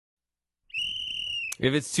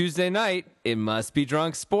If it's Tuesday night, it must be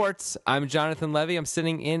Drunk Sports. I'm Jonathan Levy. I'm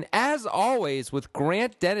sitting in, as always, with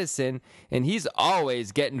Grant Dennison, and he's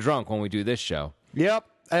always getting drunk when we do this show. Yep.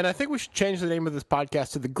 And I think we should change the name of this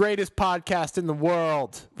podcast to the greatest podcast in the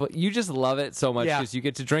world. But you just love it so much because you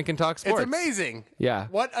get to drink and talk sports. It's amazing. Yeah.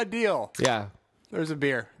 What a deal. Yeah. There's a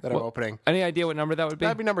beer that I'm opening. Any idea what number that would be?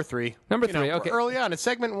 That'd be number 3. Number 3, okay. Early on, it's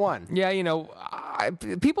segment 1. Yeah,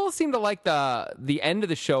 people seem to like the end of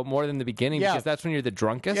the show more than the beginning because that's when you're the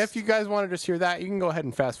drunkest. Yeah, if you guys want to just hear that, you can go ahead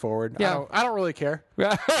and fast forward. Yeah. I don't really care.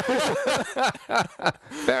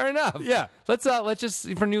 Fair enough. Yeah. Let's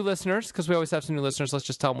just, for new listeners, because we always have some new listeners, let's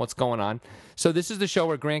just tell them what's going on. So this is the show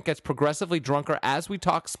where Grant gets progressively drunker as we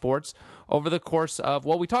talk sports over the course of,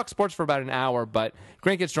 we talk sports for about an hour, but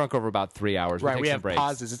Grant gets drunk over about 3 hours. Right, we have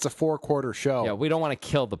pauses. It's a 4-quarter show. Yeah, we don't want to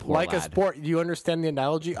kill the poor Like lad. a sport. Do you understand the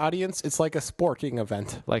analogy, audience? It's like a sporting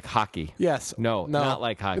event. Like hockey. Yes. No, not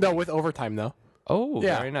like hockey. No, with overtime, though. Oh,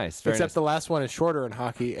 yeah. Very nice. Except the last one is shorter in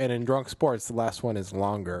hockey, and in drunk sports, the last one is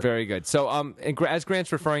longer. Very good. So, as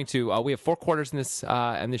Grant's referring to, we have 4 quarters in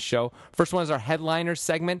this show. First one is our headliner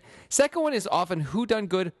segment. Second one is often who done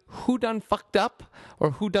good, who done fucked up,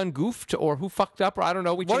 or who done goofed, or who fucked up, or I don't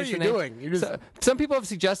know. What are you doing? Some people have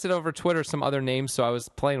suggested over Twitter some other names, so I was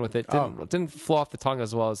playing with it. Didn't flow off the tongue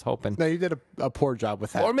as well as hoping. No, you did a poor job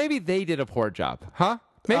with that. Or maybe they did a poor job, huh?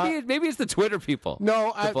 Maybe it's the Twitter people.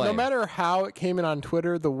 No, no matter how it came in on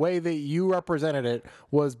Twitter, the way that you represented it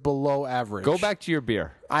was below average. Go back to your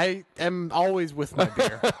beer. I am always with my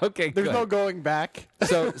beer. Okay, There's good. no going back.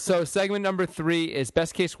 So segment number 3 is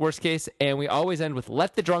best case, worst case, and we always end with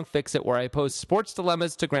Let the Drunk Fix It, where I pose sports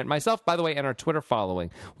dilemmas to Grant, myself, by the way, and our Twitter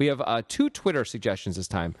following. We have 2 Twitter suggestions this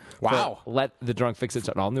time. Wow. Let the Drunk Fix It,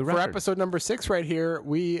 an all new record. For episode number 6 right here,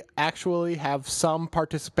 we actually have some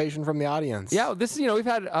participation from the audience. Yeah, this is, we've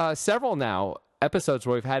had several now episodes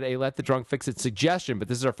where we've had a Let the Drunk Fix It suggestion, but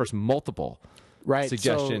this is our first multiple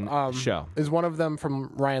suggestion show. Is one of them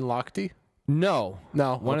from Ryan Lochte? No. One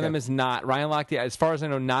of Okay. them is not. Ryan Lochte, as far as I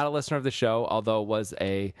know, not a listener of the show, although was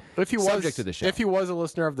a subject of the show. If he was a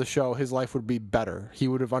listener of the show, his life would be better. He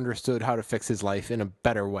would have understood how to fix his life in a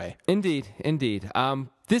better way. Indeed.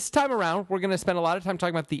 This time around, we're going to spend a lot of time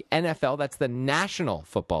talking about the NFL. That's the National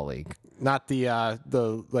Football League. Not the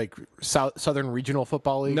Southern Regional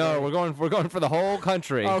Football League. No, we're going for the whole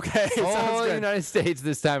country. Okay, whole sounds good. United States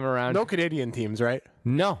this time around. No Canadian teams, right?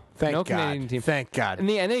 No, Thank no God. Canadian teams. Thank God. In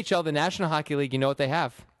the NHL, the National Hockey League, you know what they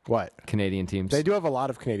have? What? Canadian teams. They do have a lot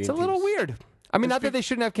of Canadian teams. It's a little weird. I mean, not that they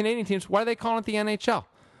shouldn't have Canadian teams. Why are they calling it the NHL?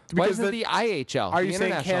 Why isn't it the IHL? Are you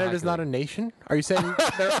saying Canada's not a nation? Are you saying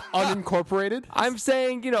they're unincorporated? I'm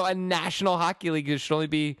saying, a national hockey league should only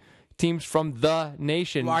be teams from the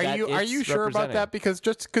nation. Are you sure about that? Because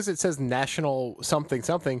just because it says national something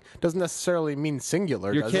doesn't necessarily mean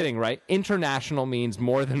singular. You're kidding, right? International means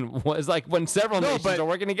more than it's like when several nations are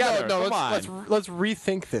working together. No, let's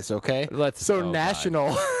rethink this, okay? National.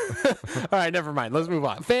 All right, never mind. Let's move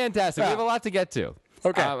on. Fantastic. We have a lot to get to.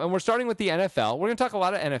 Okay. And we're starting with the NFL. We're going to talk a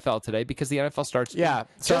lot of NFL today because the NFL starts in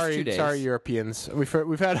just 2 days. Sorry, Europeans.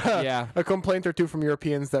 We've had a complaint or two from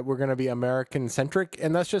Europeans that we're going to be American-centric,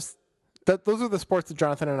 and that's just... those are the sports that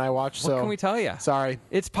Jonathan and I watch. What can we tell you? Sorry.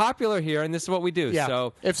 It's popular here, and this is what we do. Yeah.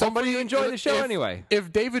 So if somebody enjoy the show anyway.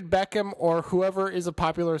 If David Beckham or whoever is a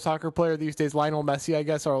popular soccer player these days, Lionel Messi, I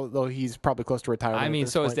guess, although he's probably close to retirement. I mean,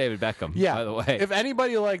 so is David Beckham, by the way. If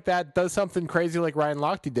anybody like that does something crazy like Ryan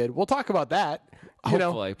Lochte did, we'll talk about that.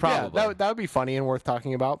 Hopefully, probably. Yeah, that would be funny and worth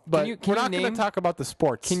talking about. But we're not going to talk about the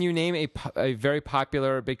sports. Can you name a very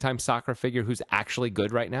popular big-time soccer figure who's actually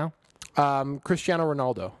good right now? Cristiano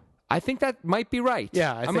Ronaldo. I think that might be right.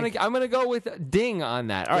 Yeah, I'm gonna go with ding on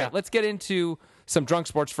that. All right, let's get into some Drunk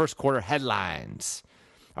Sports first quarter headlines.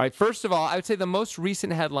 All right, first of all, I would say the most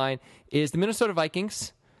recent headline is the Minnesota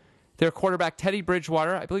Vikings. Their quarterback, Teddy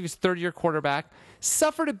Bridgewater, I believe he's third-year quarterback,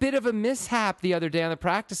 suffered a bit of a mishap the other day on the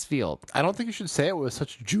practice field. I don't think you should say it with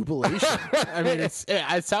such jubilation. I mean, it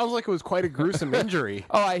sounds like it was quite a gruesome injury.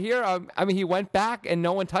 Oh, I hear. He went back and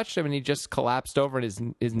no one touched him, and he just collapsed over,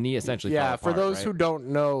 and his knee essentially fell apart. For those who don't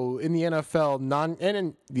know, in the NFL, and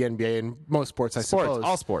in the NBA, and most sports, I suppose.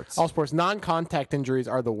 All sports, non-contact injuries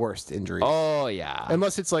are the worst injuries. Oh, yeah.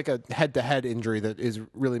 Unless it's like a head-to-head injury that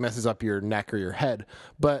really messes up your neck or your head.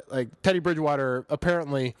 But like Teddy Bridgewater,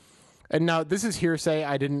 apparently... And now, this is hearsay.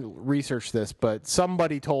 I didn't research this, but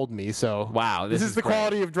somebody told me. So, wow, this is the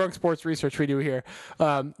quality of drunk sports research we do here.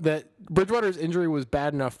 That Bridgewater's injury was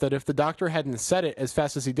bad enough that if the doctor hadn't said it as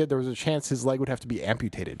fast as he did, there was a chance his leg would have to be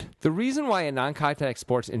amputated. The reason why a non-contact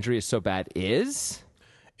sports injury is so bad is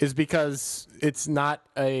is because it's not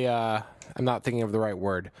a I'm not thinking of the right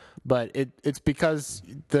word, but it's because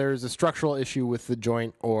there's a structural issue with the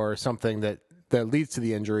joint or something that leads to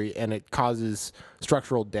the injury, and it causes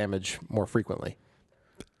structural damage more frequently.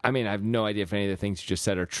 I mean, I have no idea if any of the things you just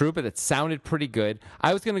said are true, but it sounded pretty good.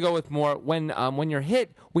 I was going to go with more when you're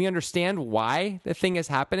hit, we understand why the thing is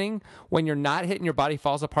happening. When you're not hit and your body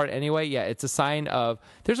falls apart anyway, yeah, it's a sign of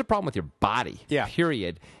there's a problem with your body,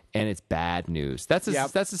 period, and it's bad news. That's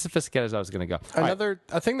as sophisticated as I was going to go.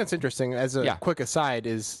 A thing that's interesting as a quick aside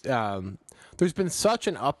is there's been such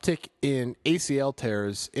an uptick in ACL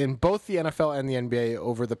tears in both the NFL and the NBA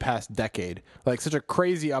over the past decade, like such a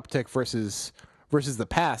crazy uptick versus the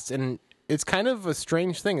past, and it's kind of a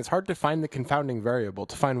strange thing. It's hard to find the confounding variable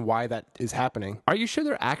to find why that is happening. Are you sure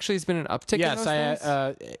there actually has been an uptick? Yes, in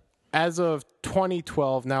those things? As of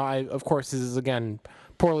 2012. Now, of course, this is again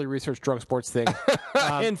poorly researched drunk sports thing.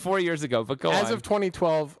 And 4 years ago, but go on. As of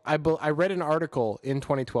 2012, I read an article in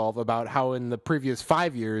 2012 about how in the previous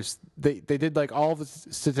 5 years they did like all the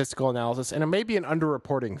statistical analysis, and it may be an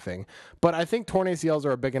underreporting thing, but I think torn ACLs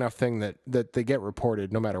are a big enough thing that they get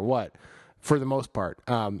reported no matter what. For the most part.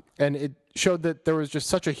 And it showed that there was just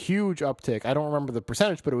such a huge uptick. I don't remember the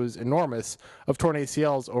percentage, but it was enormous of torn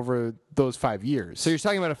ACLs over those 5 years. So you're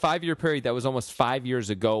talking about a 5-year period that was almost 5 years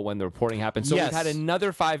ago when the reporting happened. So we've had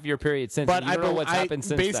another 5-year period since. But you don't know what's happened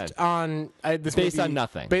since based then. Based on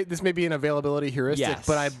nothing. This may be an availability heuristic,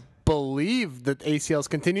 but I believe that ACLs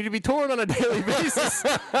continue to be torn on a daily basis.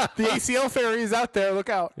 The ACL fairy is out there. Look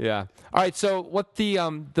out. Yeah. All right. So what the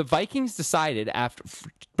Vikings decided after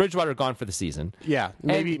Bridgewater gone for the season. Yeah.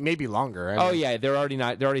 Maybe longer. They're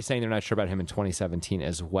already saying they're not sure about him in 2017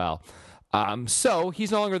 as well. So he's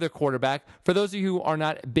no longer their quarterback. For those of you who are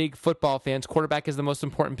not big football fans, quarterback is the most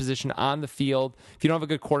important position on the field. If you don't have a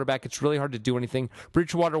good quarterback, it's really hard to do anything.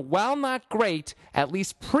 Bridgewater, while not great, at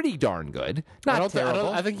least pretty darn good. Not terrible.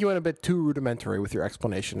 I think you went a bit too rudimentary with your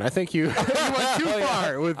explanation. I think you, you went too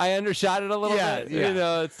far. I undershot it a little bit. Yeah. You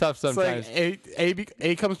know, it's tough sometimes. It's like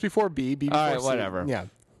A comes before B before all right, C. whatever. Yeah.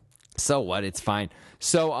 So what? It's fine.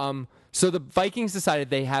 So the Vikings decided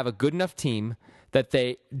they have a good enough team that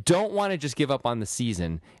they don't want to just give up on the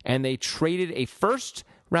season, and they traded a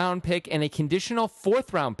first-round pick and a conditional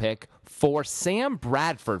fourth-round pick for Sam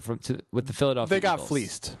Bradford with the Philadelphia Eagles. They got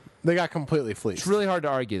fleeced. They got completely fleeced. It's really hard to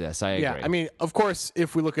argue this. I agree. Yeah, I mean, of course,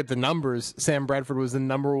 if we look at the numbers, Sam Bradford was the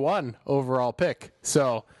 #1 overall pick.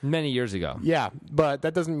 So many years ago. Yeah, but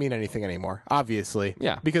that doesn't mean anything anymore, obviously.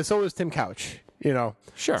 Yeah. Because so was Tim Couch, you know.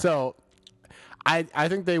 Sure. So I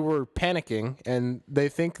think they were panicking, and they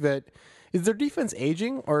think that is their defense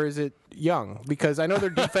aging or is it young? Because I know their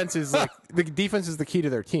defense is the defense is the key to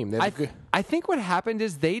their team. I think what happened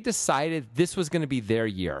is they decided this was going to be their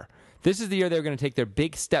year. This is the year they were going to take their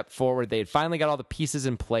big step forward. They had finally got all the pieces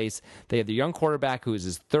in place. They had the young quarterback who is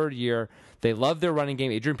his third year. They love their running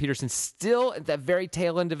game. Adrian Peterson still at that very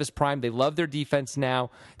tail end of his prime. They love their defense now.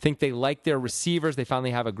 I think they like their receivers. They finally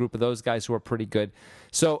have a group of those guys who are pretty good.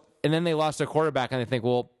 And then they lost their quarterback, and they think,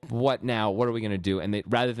 well, what now? What are we going to do? And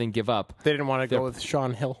rather than give up, they didn't want to go with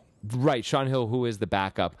Sean Hill. Right, Sean Hill, who is the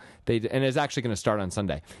backup. And is actually going to start on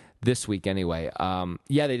Sunday. This week anyway.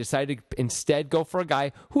 They decided to instead go for a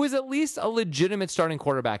guy who is at least a legitimate starting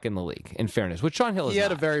quarterback in the league, in fairness, which Sean Hill is He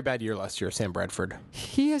had not. A very bad year last year, Sam Bradford.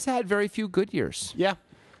 He has had very few good years. Yeah.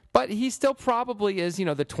 But he still probably is, the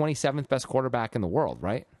 27th best quarterback in the world,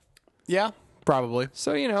 right? Yeah, probably.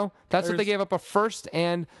 So, that's what they gave up, a first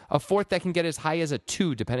and a fourth that can get as high as a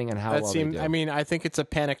 2, depending on how well they do. I mean, I think it's a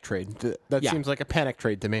panic trade. That seems like a panic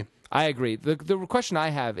trade to me. I agree. The question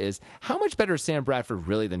I have is, how much better is Sam Bradford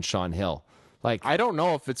really than Sean Hill? I don't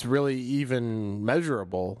know if it's really even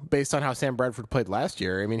measurable based on how Sam Bradford played last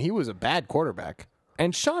year. I mean, he was a bad quarterback.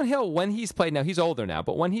 And Sean Hill, when he's played, now he's older now,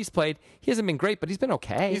 but when he's played, he hasn't been great, but he's been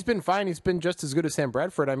okay. He's been fine. He's been just as good as Sam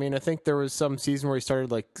Bradford. I mean, I think there was some season where he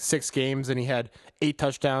started 6 games and he had 8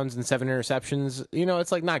 touchdowns and 7 interceptions.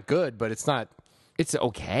 It's not good, but it's not. It's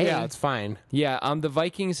okay. Yeah, it's fine. Yeah, the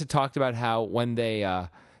Vikings had talked about how when they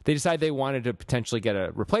decided they wanted to potentially get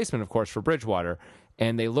a replacement, of course, for Bridgewater.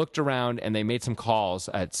 And they looked around and they made some calls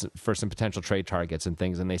for some potential trade targets and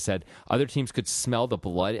things. And they said other teams could smell the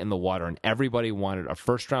blood in the water, and everybody wanted a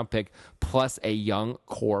first-round pick plus a young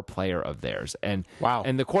core player of theirs. And wow.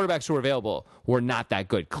 And the quarterbacks who were available were not that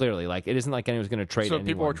good, clearly. It isn't like anyone was going to trade anyone. So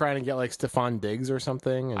people were trying to get Stephon Diggs or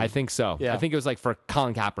something? I think so. Yeah. I think it was for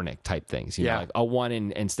Colin Kaepernick type things. You know, a 1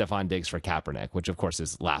 in Stephon Diggs for Kaepernick, which, of course,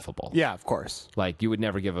 is laughable. Yeah, of course. You would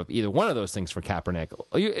never give up either one of those things for Kaepernick.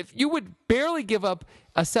 You would barely give up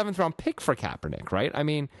a 7th-round pick for Kaepernick, right? I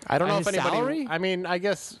mean, I don't know if anybody. Salary? I mean, I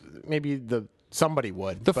guess maybe the somebody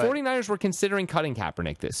would. The 49ers were considering cutting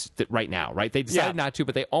Kaepernick right now, right? They decided not to,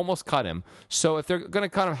 but they almost cut him. So if they're going to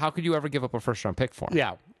cut him, how could you ever give up a first-round pick for him?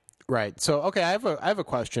 Yeah, right. So, okay, I have a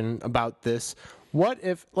question about this. What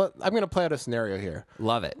if I'm going to play out a scenario here?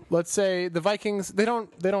 Love it. Let's say the Vikings they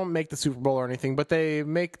don't make the Super Bowl or anything, but they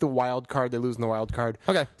make the wild card. They lose in the wild card.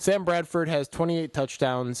 Okay. Sam Bradford has 28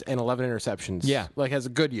 touchdowns and 11 interceptions. Yeah. Like has a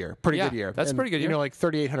good year, pretty good year. That's a pretty good year. Like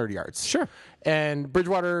 3,800 yards. Sure. And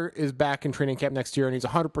Bridgewater is back in training camp next year, and he's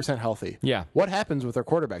 100% healthy. Yeah. What happens with their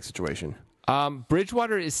quarterback situation?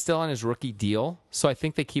 Bridgewater is still on his rookie deal, so I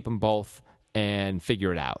think they keep them both and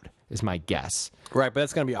figure it out, is my guess. Right, but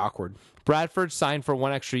that's going to be awkward. Bradford signed for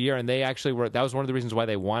 1 extra year, and they actually that was one of the reasons why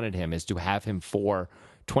they wanted him, is to have him for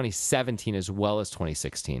 2017 as well as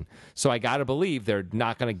 2016. So I got to believe they're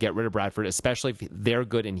not going to get rid of Bradford, especially if they're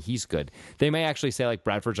good and he's good. They may actually say, like,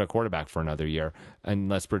 Bradford's our quarterback for another year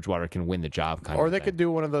unless Bridgewater can win the job. Or they could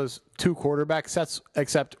do one of those 2 quarterback sets,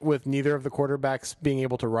 except with neither of the quarterbacks being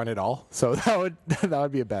able to run at all. So that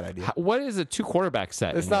would be a bad idea. What is a 2 quarterback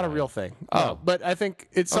set? It's not a real thing. Oh. No, but I think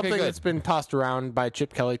it's something that's been tossed around by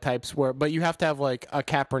Chip Kelly types but you have to have like a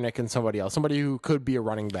Kaepernick and somebody else, somebody who could be a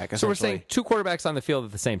running back. So we're saying 2 quarterbacks on the field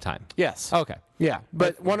at the same time? Yes. Okay. Yeah,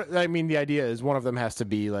 but the idea is one of them has to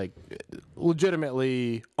be like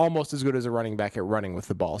legitimately almost as good as a running back at running with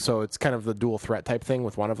the ball. So it's kind of the dual threat type thing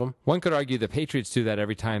with one of them. One could argue the Patriots do that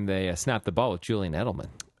every time they snap the ball with Julian Edelman.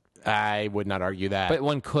 I would not argue that. But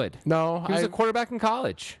one could. No. He was a quarterback in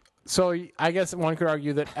college. So I guess one could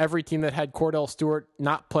argue that every team that had Cordell Stewart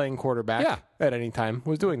not playing quarterback at any time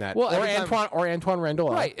was doing that. Well, or Antoine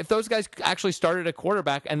Randall. Right. If those guys actually started at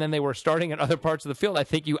quarterback and then they were starting at other parts of the field, I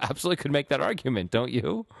think you absolutely could make that argument, don't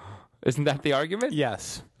you? Isn't that the argument?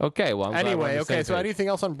 Yes. Okay. Well, anyway, okay. So anything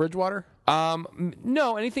else on Bridgewater?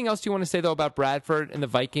 No. Anything else you want to say, though, about Bradford and the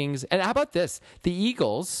Vikings? And how about this? The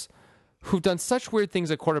Eagles, who've done such weird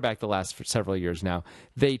things at quarterback the last several years now,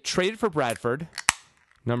 they traded for Bradford,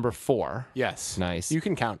 number 4. Yes. Nice. You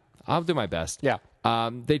can count. I'll do my best. Yeah.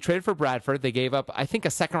 They traded for Bradford. They gave up, I think,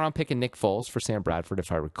 a second-round pick in Nick Foles for Sam Bradford,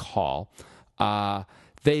 if I recall.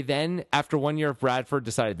 They then, after 1 year of Bradford,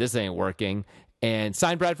 decided this ain't working and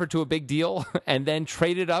signed Bradford to a big deal and then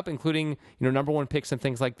traded up, including number 1 picks and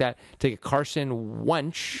things like that, to get Carson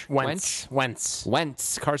Wentz.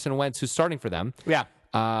 Carson Wentz, who's starting for them. Yeah.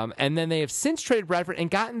 And then they have since traded Bradford and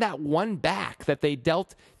gotten that one back that they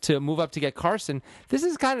dealt to move up to get Carson. This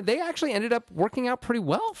is they actually ended up working out pretty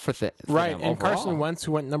well for them. Right, and overall. Carson Wentz,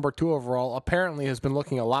 who went number 2 overall, apparently has been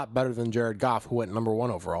looking a lot better than Jared Goff, who went number 1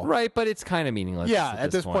 overall. Right, but it's kind of meaningless. Yeah, at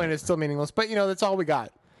this point it's still meaningless. But that's all we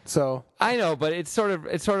got. So I know, but it's sort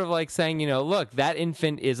of like saying, look, that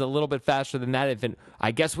infant is a little bit faster than that infant. I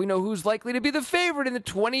guess we know who's likely to be the favorite in the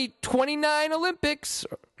 2029 Olympics.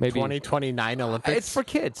 Maybe 2029 Olympics. It's for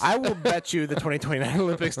kids. I will bet you the 2029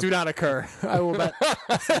 Olympics do not occur. I will bet.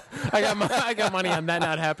 I got money on that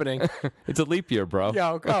not happening. It's a leap year, bro.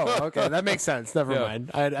 Yeah. Oh, okay. That makes sense. Never mind.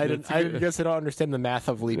 I guess I don't understand the math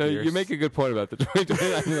of leap years. You make a good point about the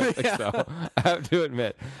 2029 Olympics, though. I have to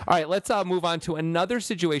admit. All right, let's move on to another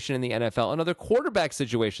situation in the NFL, another quarterback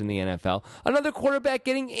situation in the NFL, another quarterback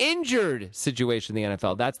getting injured situation in the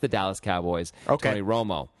NFL. That's the Dallas Cowboys. Okay. Tony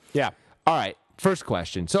Romo. Yeah. All right. First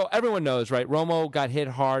question. So everyone knows, right? Romo got hit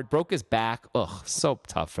hard, broke his back. Ugh, so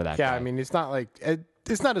tough for that guy. Yeah, I mean, it's not like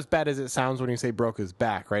it's not as bad as it sounds when you say broke his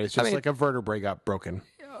back, right? It's just like a vertebrae got broken.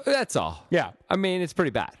 That's all. Yeah. I mean, it's pretty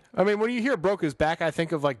bad. I mean, when you hear broke his back, I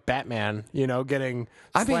think of like Batman, getting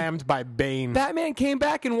slammed by Bane. Batman came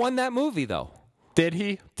back and won that movie, though. Did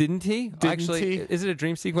he? Didn't he? Actually, is it a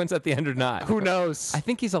dream sequence at the end or not? Who knows? I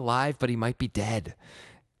think he's alive, but he might be dead.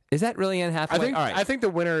 Is that really Anne Hathaway? I think the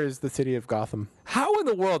winner is the city of Gotham. How in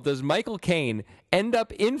the world does Michael Caine end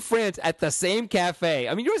up in France at the same cafe?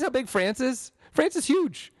 I mean, you realize how big France is? France is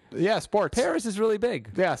huge. Yeah, sports. Paris is really big.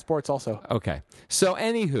 Yeah, sports also. Okay. So,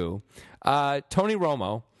 anywho, Tony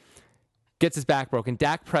Romo gets his back broken.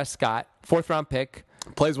 Dak Prescott, 4th-round pick.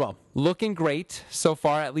 Plays well. Looking great so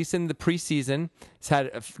far, at least in the preseason. He's had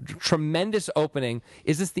a tremendous opening.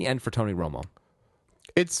 Is this the end for Tony Romo?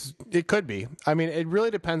 It could be. I mean, it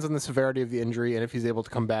really depends on the severity of the injury and if he's able to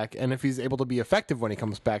come back and if he's able to be effective when he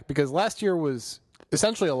comes back. Because last year was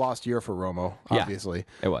essentially a lost year for Romo, obviously.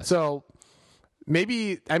 Yeah, it was. So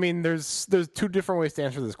maybe, I mean, there's 2 different ways to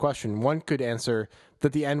answer this question. One could answer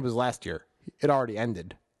that the end was last year. It already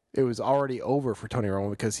ended. It was already over for Tony Romo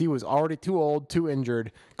because he was already too old, too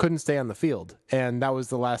injured, couldn't stay on the field. And that was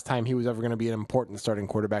the last time he was ever going to be an important starting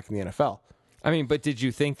quarterback in the NFL. I mean, but did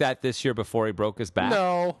you think that this year before he broke his back?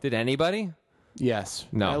 No. Did anybody? Yes.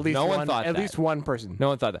 No. At least No one one, thought At that. least one person. No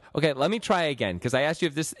one thought that. Okay, let me try again because I asked you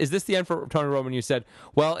if this is the end for Tony Romo. You said,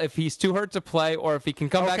 well, if he's too hurt to play or if he can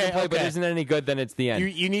come back and play but isn't any good, then it's the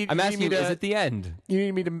end. I'm asking you, is it the end? You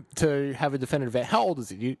need me to have a definitive answer. How old is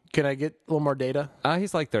he? Can I get a little more data?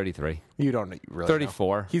 He's like 33. You don't really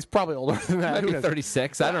 34. know. He's probably older than that. Maybe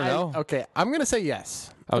 36. I don't know. Okay, I'm going to say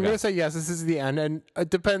yes. Okay. I'm going to say yes, this is the end. And it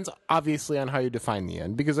depends, obviously, on how you define the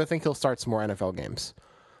end, because I think he'll start some more NFL games.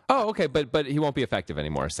 Oh, okay, but he won't be effective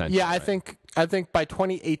anymore, essentially. Yeah, right? I think by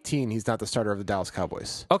 2018, he's not the starter of the Dallas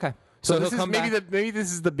Cowboys. Okay. So this he'll come maybe back. maybe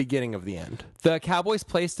this is the beginning of the end. The Cowboys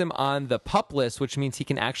placed him on the PUP list, which means he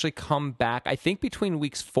can actually come back, I think, between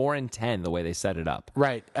weeks 4 and 10, the way they set it up.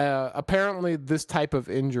 Right. Apparently, this type of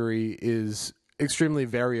injury is extremely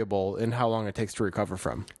variable in how long it takes to recover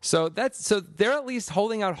from. So they're at least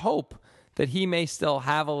holding out hope that he may still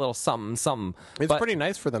have a little something. It's pretty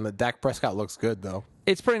nice for them that Dak Prescott looks good, though.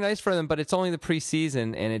 It's pretty nice for them, but it's only the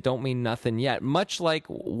preseason, and it don't mean nothing yet. Much like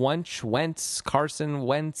Carson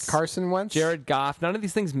Wentz, Jared Goff, none of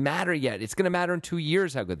these things matter yet. It's going to matter in 2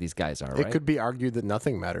 years how good these guys are, right? It could be argued that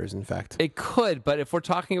nothing matters, in fact. It could, but if we're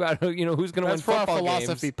talking about who's going to win football for our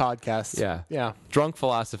philosophy games, podcast. Yeah. Drunk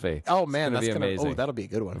philosophy. Oh, man, that's going to be amazing. Oh, that'll be a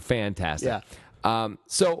good one. Fantastic. Yeah.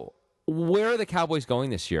 So where are the Cowboys going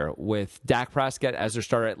this year with Dak Prescott as their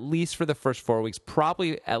starter, at least for the first 4 weeks,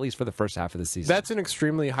 probably at least for the first half of the season? That's an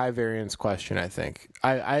extremely high variance question, I think.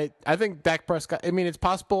 I think Dak Prescott, I mean, it's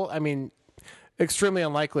possible. I mean, extremely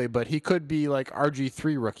unlikely, but he could be like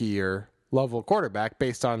RG3 rookie year level quarterback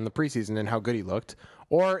based on the preseason and how good he looked.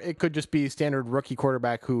 Or it could just be standard rookie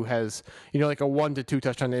quarterback who has, like a 1 to 2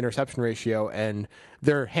 touchdown to interception ratio, and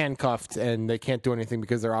they're handcuffed and they can't do anything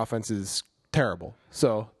because their offense is terrible.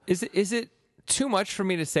 So is it too much for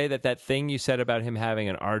me to say that thing you said about him having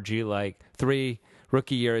an RG 3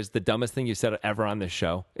 rookie year is the dumbest thing you said ever on this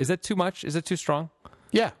show? Is that too much? Is it too strong?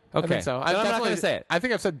 Yeah. Okay. I think so. I'm not going to say it. I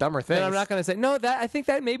think I've said dumber things. Then I'm not going to say no. I think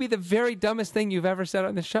that may be the very dumbest thing you've ever said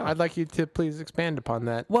on the show. I'd like you to please expand upon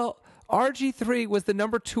that. Well, RG3 was the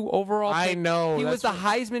number 2 overall pick. I know. He was the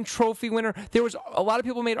Heisman Trophy winner. There was a lot of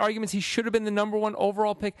people made arguments he should have been the number 1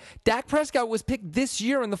 overall pick. Dak Prescott was picked this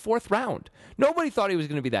year in the 4th round. Nobody thought he was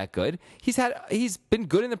going to be that good. He's been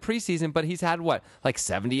good in the preseason, but he's had like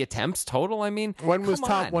 70 attempts total. I mean, when was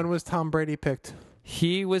Tom Brady picked?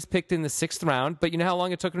 He was picked in the 6th round, but you know how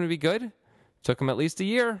long it took him to be good? Took him at least a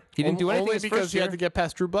year. He didn't do anything only his because first he year. had to get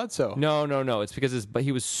past Drew Bledsoe. No. It's because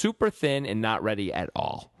he was super thin and not ready at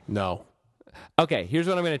all. No. Okay, here's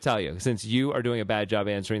what I'm going to tell you. Since you are doing a bad job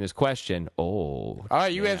answering this question, all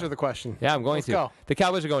right, you answer the question. Yeah, I'm going Let's to. Go. The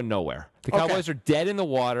Cowboys are going nowhere. The Cowboys are dead in the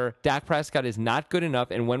water. Dak Prescott is not good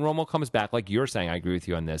enough, and when Romo comes back, like you're saying, I agree with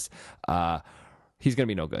you on this. He's going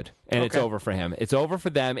to be no good, and it's over for him. It's over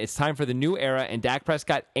for them. It's time for the new era, and Dak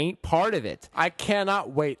Prescott ain't part of it. I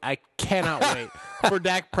cannot wait for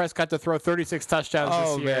Dak Prescott to throw 36 touchdowns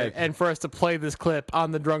this year, man. and for us to play this clip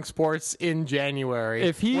on the Drunk Sports in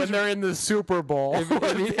January when they're in the Super Bowl.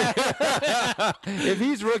 If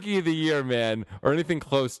he's rookie of the year, man, or anything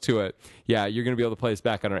close to it, yeah, you're going to be able to play this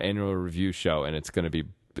back on our annual review show, and it's going to be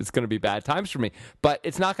bad times for me. But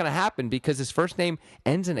it's not going to happen because his first name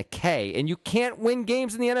ends in a K, and you can't win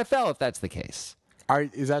games in the NFL if that's the case.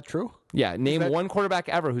 Is that true? Yeah, name one quarterback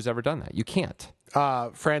ever who's ever done that. You can't.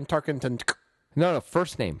 Fran Tarkenton. No,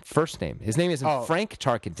 first name. His name isn't Frank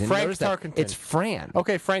Tarkenton. Frank Tarkenton. It's Fran.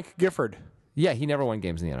 Okay, Frank Gifford. Yeah, he never won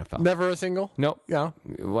games in the NFL. Never a single? Nope. Yeah.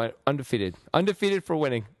 Undefeated. Undefeated for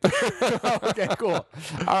winning. Okay, cool. All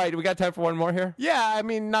right, we got time for one more here? Yeah, I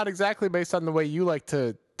mean, not exactly based on the way you like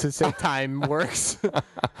to say time works. All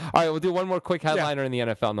right, we'll do one more quick headliner in the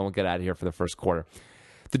NFL, and then we'll get out of here for the first quarter.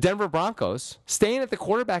 The Denver Broncos, staying at the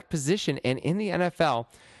quarterback position and in the NFL,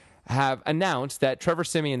 have announced that Trevor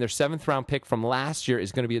Siemian, their 7th-round pick from last year,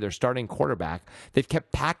 is going to be their starting quarterback. They've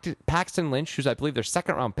kept Paxton Lynch, who's, I believe, their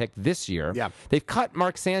 2nd-round pick this year. Yeah. They've cut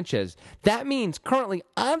Mark Sanchez. That means currently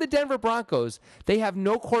on the Denver Broncos, they have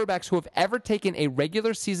no quarterbacks who have ever taken a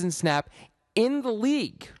regular season snap in the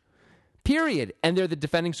league. Period. And they're the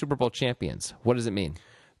defending Super Bowl champions. What does it mean?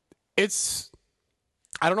 I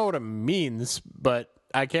don't know what it means, but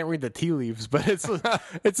I can't read the tea leaves, but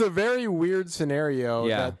it's a very weird scenario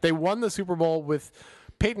that they won the Super Bowl with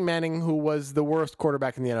Peyton Manning, who was the worst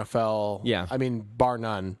quarterback in the NFL. Yeah. I mean, bar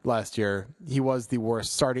none last year. He was the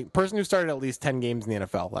worst person who started at least 10 games in the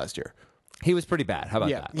NFL last year. He was pretty bad. How about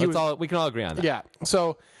that? We can all agree on that. Yeah.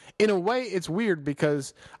 So in a way, it's weird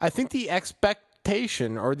because I think the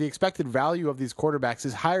expectation or the expected value of these quarterbacks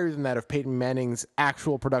is higher than that of Peyton Manning's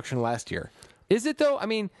actual production last year. Is it, though? I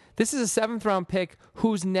mean, this is a 7th-round pick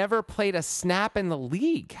who's never played a snap in the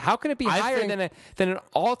league. How can it be higher than an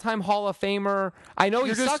all-time Hall of Famer? I know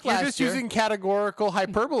he sucked last year. You're just using categorical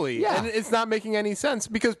hyperbole, and it's not making any sense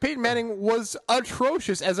because Peyton Manning was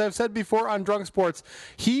atrocious, as I've said before on Drunk Sports.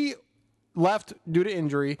 He left due to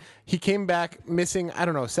injury. He came back missing,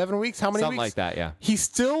 7 weeks? How many weeks? Something like that, yeah. He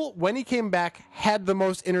still, when he came back, had the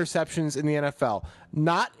most interceptions in the NFL.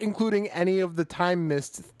 Not including any of the time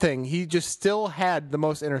missed thing. He just still had the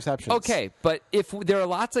most interceptions. Okay, but if there are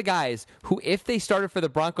lots of guys who, if they started for the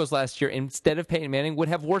Broncos last year instead of Peyton Manning, would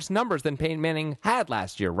have worse numbers than Peyton Manning had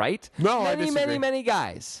last year, right? No, I disagree. Many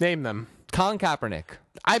guys. Name them. Colin Kaepernick.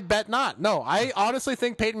 I bet not. No, I honestly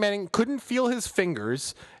think Peyton Manning couldn't feel his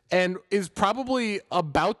fingers and is probably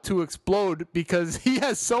about to explode because he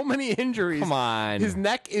has so many injuries. Come on. His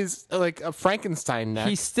neck is like a Frankenstein neck.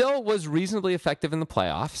 He still was reasonably effective in the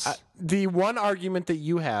playoffs. The one argument that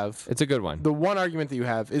you have... It's a good one. The one argument that you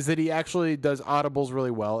have is that he actually does audibles really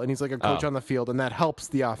well, and he's like a coach on the field, and that helps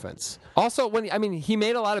the offense. Also, he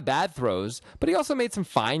made a lot of bad throws, but he also made some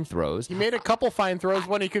fine throws. He made a couple fine throws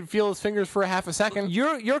when he could feel his fingers for a half a second.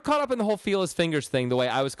 You're caught up in the whole feel his fingers thing the way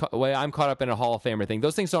I'm caught up in a Hall of Famer thing.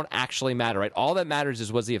 Those things don't actually matter, right? All that matters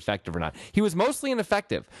is was he effective or not. He was mostly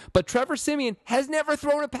ineffective, but Trevor Siemian has never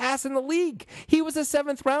thrown a pass in the league. He was a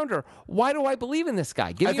 7th rounder. Why do I believe in this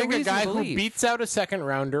guy? Give me a reason guy who beats out a 2nd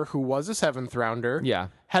rounder who was a 7th rounder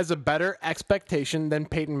has a better expectation than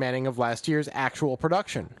Peyton Manning of last year's actual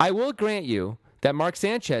production. I will grant you that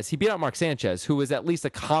he beat out Mark Sanchez, who was at least a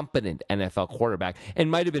competent NFL quarterback and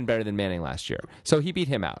might have been better than Manning last year. So he beat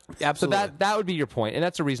him out. Absolutely. So that would be your point, and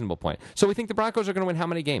that's a reasonable point. So we think the Broncos are going to win how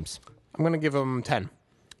many games? I'm going to give them 10.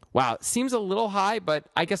 Wow, seems a little high, but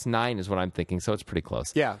I guess 9 is what I'm thinking, so it's pretty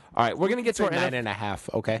close. Yeah. All right, we're going to get to our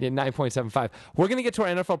 9.5. Okay. Yeah, 9.75. We're going to get to our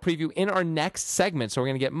NFL preview in our next segment, so we're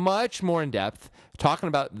going to get much more in depth talking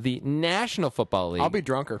about the National Football League. I'll be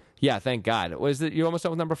drunker. Yeah, thank God. Was it you almost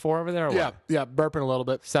done with number 4 over there? Or what? Yeah, burping a little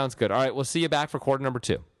bit. Sounds good. All right, we'll see you back for quarter number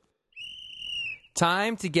 2.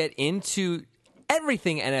 Time to get into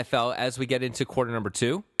everything NFL as we get into quarter number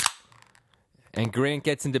 2. And Grant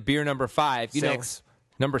gets into beer number 5.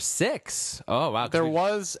 Number 6. Oh, wow. There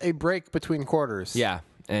was a break between quarters. Yeah,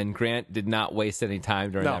 and Grant did not waste any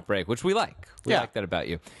time during that break, which we like. We like that about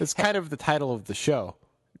you. It's kind of the title of the show.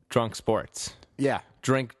 Drunk Sports. Yeah.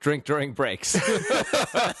 Drink during breaks.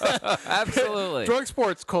 Absolutely. Drunk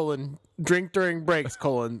Sports, drink during breaks,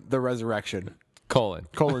 the resurrection. Colon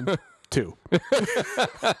 2.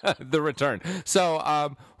 The return.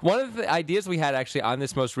 So one of the ideas we had actually on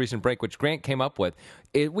this most recent break, which Grant came up with,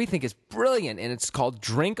 we think is brilliant, and it's called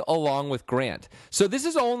Drink Along with Grant. So this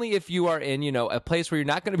is only if you are in, a place where you're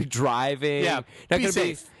not going to be driving. Yeah, be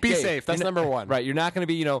safe. Be safe. That's number 1. Right. You're not going to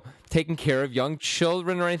be, taking care of young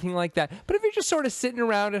children or anything like that. But if you're just sort of sitting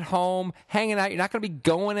around at home, hanging out, you're not going to be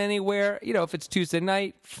going anywhere. If it's Tuesday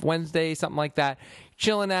night, Wednesday, something like that,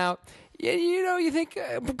 chilling out. You think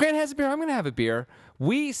Grant has a beer, I'm going to have a beer.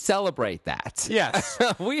 We celebrate that. Yes.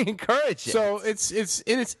 We encourage it. So it's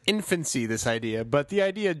in its infancy, this idea, but the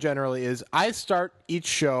idea generally is I start each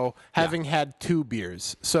show having had 2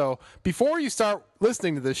 beers. So before you start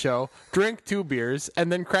listening to the show, drink 2 beers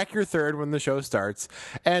and then crack your 3rd when the show starts.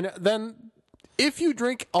 And then if you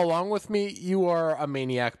drink along with me, you are a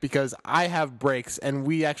maniac because I have breaks and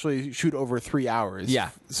we actually shoot over 3 hours. Yeah.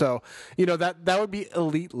 So, that would be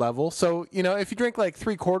elite level. So, if you drink like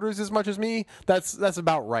 3/4 as much as me, that's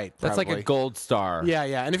about right. That's probably. like a gold star. Yeah,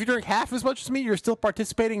 yeah. And if you drink half as much as me, you're still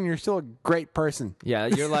participating and you're still a great person. Yeah,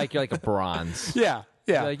 you're like a bronze. Yeah.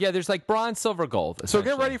 Yeah. There's like bronze, silver, gold. So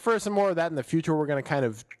get ready for some more of that in the future. We're going to kind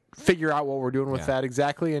of figure out what we're doing with that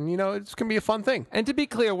exactly, and it's going to be a fun thing. And to be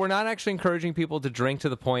clear, we're not actually encouraging people to drink to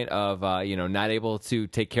the point of not able to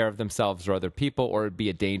take care of themselves or other people, or be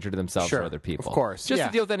a danger to themselves or other people. Of course, just to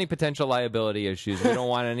deal with any potential liability issues. We don't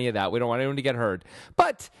want any of that. We don't want anyone to get hurt.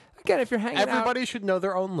 But again, if you're hanging everybody should know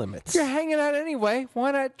their own limits. If you're hanging out anyway,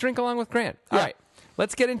 why not drink along with Grant? All right,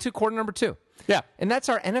 let's get into quarter number 2. Yeah. And that's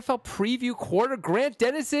our NFL preview quarter. Grant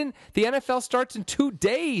Dennison, the NFL starts in 2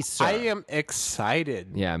 days, sir. I am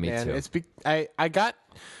excited. Yeah, me too. I got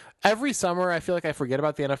every summer I feel like I forget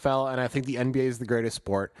about the NFL and I think the NBA is the greatest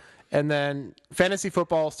sport. And then fantasy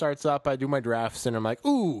football starts up, I do my drafts and I'm like,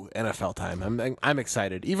 ooh, NFL time. I'm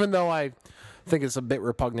excited. Even though I think it's a bit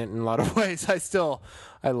repugnant in a lot of ways,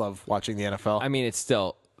 I love watching the NFL. I mean, it's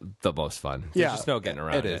still the most fun. There's just no getting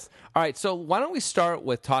around it. It is. All right, so why don't we start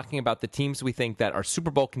with talking about the teams we think that are Super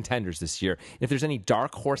Bowl contenders this year, if there's any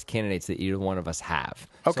dark horse candidates that either one of us have.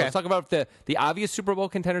 Okay. So let's talk about the obvious Super Bowl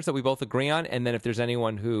contenders that we both agree on, and then if there's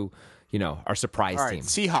anyone who, are surprise teams.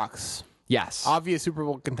 Seahawks. Yes. Obvious Super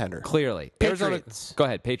Bowl contender. Clearly. Patriots. Arizona. Go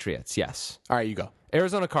ahead. Patriots. Yes. All right, you go.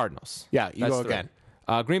 Arizona Cardinals. Yeah, you That's go 3. again.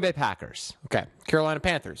 Green Bay Packers. Okay. Carolina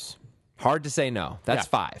Panthers. Hard to say no. That's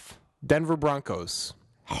 5. Denver Broncos.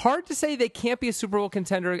 Hard to say they can't be a Super Bowl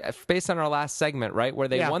contender based on our last segment, right? Where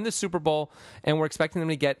they won the Super Bowl and we're expecting them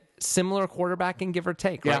to get similar quarterbacking, give or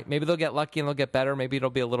take, right? Maybe they'll get lucky and they'll get better. Maybe it'll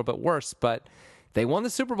be a little bit worse, but they won the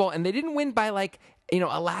Super Bowl and they didn't win by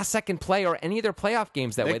a last-second play or any of their playoff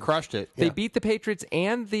games that way. They crushed it. They beat the Patriots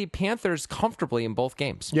and the Panthers comfortably in both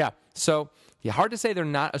games. Yeah. So hard to say they're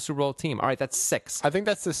not a Super Bowl team. All right, that's 6. I think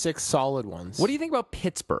that's the 6 solid ones. What do you think about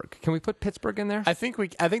Pittsburgh? Can we put Pittsburgh in there? I think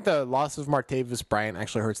the loss of Martavis Bryant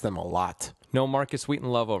actually hurts them a lot. No Marcus Wheaton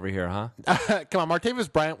love over here, huh? Come on,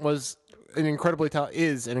 Martavis Bryant is an incredibly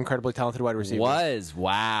talented wide receiver.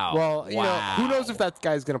 Wow. Well, who knows if that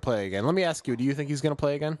guy's going to play again? Let me ask you: do you think he's going to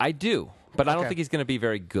play again? I do, but I don't think he's going to be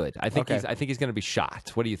very good. I think he's going to be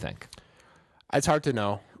shot. What do you think? It's hard to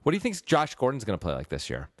know. What do you think Josh Gordon's going to play like this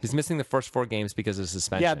year? He's missing the first 4 games because of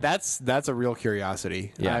suspension. Yeah, that's a real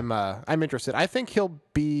curiosity. Yeah. I'm interested. I think he'll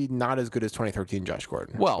be not as good as 2013 Josh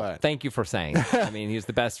Gordon. Well, thank you for saying. I mean, he's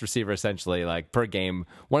the best receiver essentially, like per game,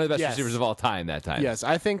 one of the best receivers of all time that time. Yes,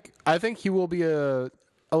 I think he will be a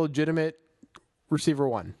legitimate receiver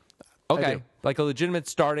 1. Okay, like a legitimate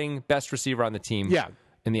starting best receiver on the team. Yeah.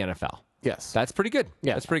 In the NFL. Yes. That's pretty good.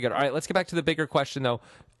 Yeah. That's pretty good. All right, let's get back to the bigger question, though.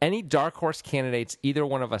 Any dark horse candidates either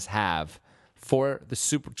one of us have for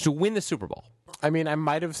to win the Super Bowl? I mean, I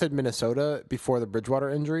might have said Minnesota before the Bridgewater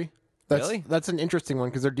injury. Really? That's an interesting one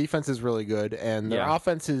because their defense is really good and their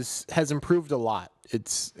offense has improved a lot.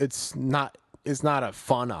 It's not a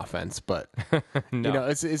fun offense, but No.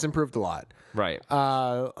 it's improved a lot. Right.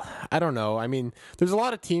 I don't know. I mean, there's a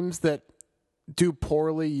lot of teams that do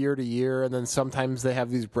poorly year to year, and then sometimes they have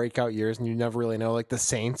these breakout years, and you never really know, like the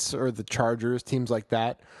Saints or the Chargers, teams like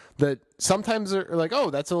that sometimes are like,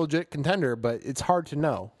 oh, that's a legit contender, but it's hard to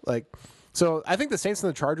know. So I think the Saints and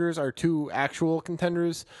the Chargers are 2 actual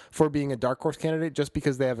contenders for being a dark horse candidate just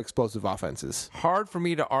because they have explosive offenses. Hard for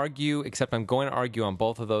me to argue, except I'm going to argue on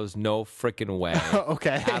both of those. No freaking way.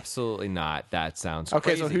 Okay. Absolutely not. That sounds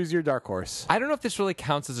crazy. So who's your dark horse? I don't know if this really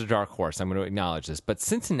counts as a dark horse. I'm going to acknowledge this. But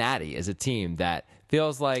Cincinnati is a team that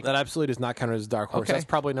feels like... That absolutely does not count as a dark horse. Okay. That's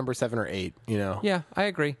probably number 7 or 8, Yeah, I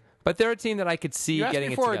agree. But they're a team that I could see you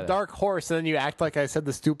getting it together. You together. a dark horse, and then you act like I said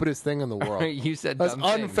the stupidest thing in the world. You said that's dumb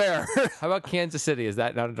unfair. How about Kansas City? Is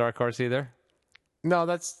that not a dark horse either? No,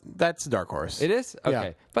 that's a dark horse. It is? Okay.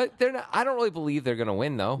 Yeah. But they're not. I don't really believe they're going to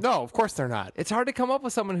win, though. No, of course they're not. It's hard to come up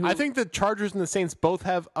with someone who... I think the Chargers and the Saints both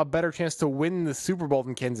have a better chance to win the Super Bowl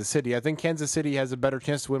than Kansas City. I think Kansas City has a better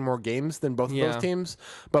chance to win more games than both of those teams,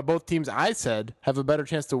 but both teams I said have a better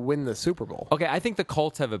chance to win the Super Bowl. Okay, I think the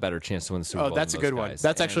Colts have a better chance to win the Super Bowl. Oh, that's a good one.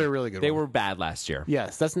 That's actually a really good one. They were bad last year.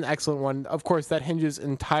 Yes, that's an excellent one. Of course, that hinges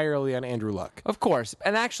entirely on Andrew Luck. Of course.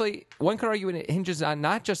 And actually, one could argue it hinges on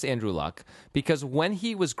not just Andrew Luck, because when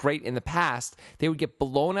he was great in the past, they would get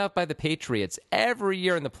blown out by the Patriots every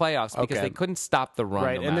year in the playoffs because they couldn't stop the run.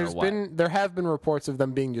 Right, no and matter there have been reports of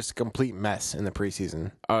them being just a complete mess in the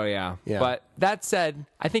preseason. Oh, yeah. But that said,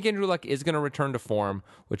 I think Andrew Luck is going to return to form,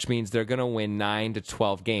 which means they're going to win 9 to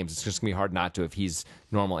 12 games. It's just going to be hard not to if he's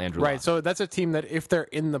normal Andrew Luck. Right, so that's a team that if they're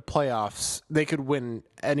in the playoffs, they could win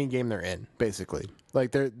any game they're in, basically.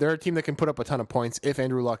 Like they're a team that can put up a ton of points if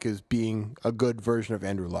Andrew Luck is being a good version of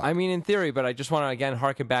Andrew Luck. I mean, in theory, but I just want to again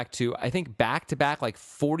harken back to I think back-to-back like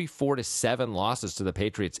 44-7 losses to the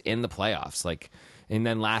Patriots in the playoffs. And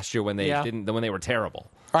then last year when they when they were terrible.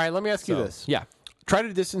 All right, let me ask you this. Yeah. Try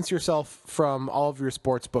to distance yourself from all of your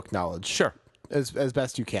sports book knowledge. Sure. As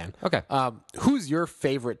best you can. Okay. Who's your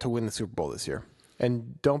favorite to win the Super Bowl this year?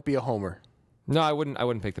 And don't be a homer. No, I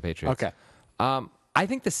wouldn't pick the Patriots. Okay. I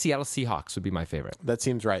think the Seattle Seahawks would be my favorite. That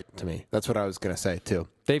seems right to me. That's what I was going to say, too.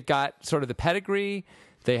 They've got sort of the pedigree.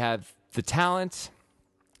 They have the talent.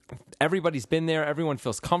 Everybody's been there. Everyone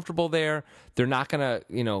feels comfortable there. They're not going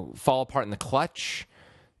to, fall apart in the clutch.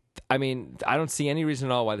 I mean, I don't see any reason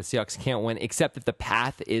at all why the Seahawks can't win, except that the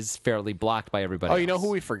path is fairly blocked by everybody else. You know who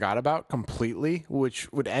we forgot about completely,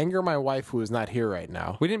 which would anger my wife, who is not here right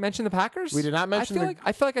now. We didn't mention the Packers? We did not mention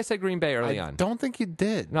I feel like I said Green Bay early on. I don't think you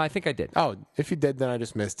did. No, I think I did. Oh, if you did, then I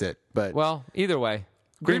just missed it. But well, either way,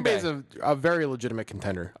 Green Bay is a very legitimate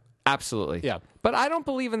contender. Absolutely. Yeah. But I don't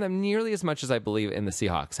believe in them nearly as much as I believe in the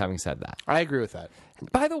Seahawks, having said that. I agree with that.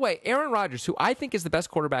 By the way, Aaron Rodgers, who I think is the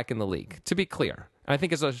best quarterback in the league, to be clear, and I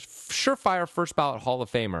think is a surefire first ballot Hall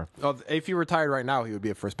of Famer. Well, if he retired right now, he would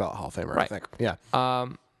be a first ballot Hall of Famer, right. I think. Yeah.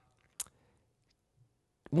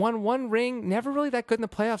 Won one ring, never really that good in the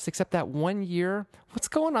playoffs except that 1 year. What's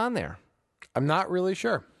going on there? I'm not really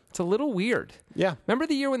sure. It's a little weird. Yeah. Remember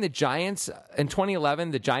the year when the Giants, in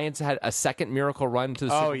 2011, the Giants had a second miracle run to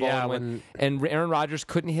the Super Bowl? Yeah, and Aaron Rodgers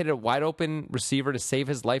couldn't hit a wide-open receiver to save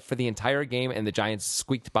his life for the entire game, and the Giants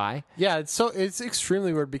squeaked by? Yeah, it's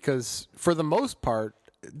extremely weird because, for the most part,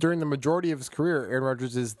 during the majority of his career, Aaron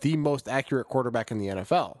Rodgers is the most accurate quarterback in the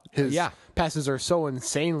NFL. His passes are so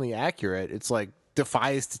insanely accurate, it's like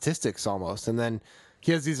defies statistics almost. And then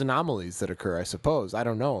he has these anomalies that occur, I suppose. I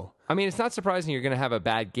don't know. I mean, it's not surprising you're going to have a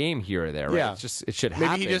bad game here or there, right? Yeah. It should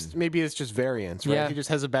happen. Maybe it's just variance, right? Yeah. He just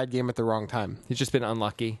has a bad game at the wrong time. He's just been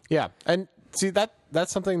unlucky. Yeah. And see,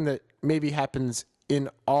 that's something that maybe happens in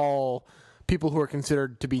all people who are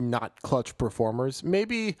considered to be not clutch performers.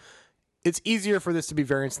 Maybe it's easier for this to be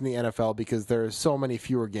variance in the NFL because there's so many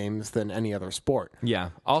fewer games than any other sport. Yeah.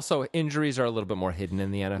 Also, injuries are a little bit more hidden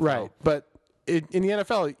in the NFL. Right. But in the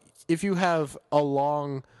NFL, if you have a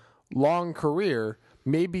long career,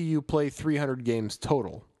 maybe you play 300 games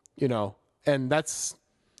total, and that's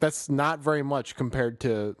not very much compared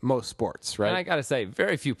to most sports, right? And I got to say,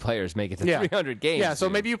 very few players make it to 300 games. Yeah, so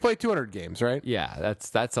maybe you play 200 games, right? Yeah,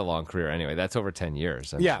 that's a long career anyway. That's over 10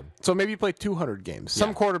 years. Yeah, so maybe you play 200 games.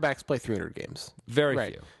 Some quarterbacks play 300 games.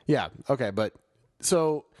 Very few. Yeah, okay, but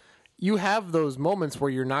so you have those moments where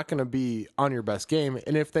you're not going to be on your best game,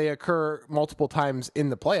 and if they occur multiple times in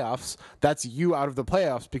the playoffs, that's you out of the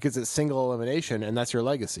playoffs because it's single elimination, and that's your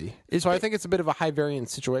legacy. So I think it's a bit of a high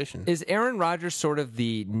variance situation. Is Aaron Rodgers sort of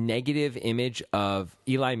the negative image of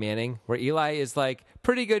Eli Manning, where Eli is like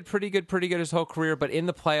pretty good his whole career, but in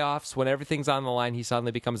the playoffs, when everything's on the line, he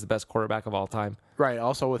suddenly becomes the best quarterback of all time? Right,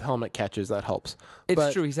 also with helmet catches, that helps.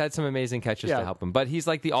 It's true, he's had some amazing catches to help him, but he's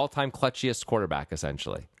like the all-time clutchiest quarterback,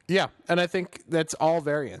 essentially. Yeah, and I think that's all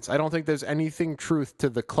variance. I don't think there's anything truth to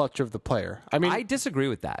the clutch of the player. I mean, I disagree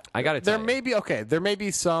with that. I got to tell you. There may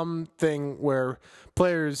be something where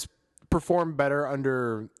players perform better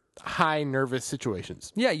under high nervous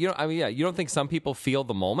situations. Yeah, you don't think some people feel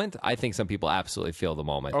the moment? I think some people absolutely feel the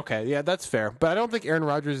moment. Okay, yeah, that's fair. But I don't think Aaron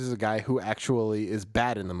Rodgers is a guy who actually is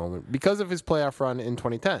bad in the moment because of his playoff run in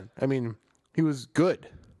 2010. I mean, he was good.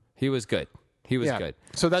 He was good.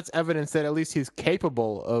 So that's evidence that at least he's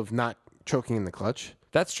capable of not choking in the clutch.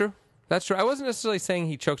 That's true. I wasn't necessarily saying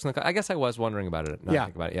he chokes in the clutch. I guess I was wondering about it. Now I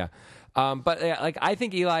think about it. Yeah. But I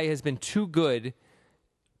think Eli has been too good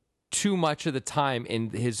too much of the time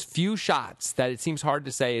in his few shots that it seems hard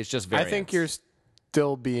to say is just variance. I think you're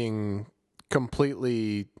still being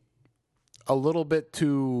completely a little bit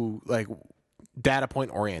too data point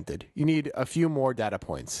oriented. You need a few more data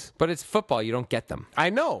points. But it's football. You don't get them. I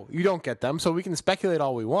know you don't get them, so we can speculate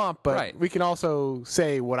all we want, but we can also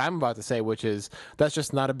say what I'm about to say, which is that's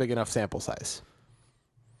just not a big enough sample size.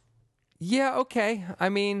 Yeah, okay. I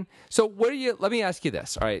mean, so let me ask you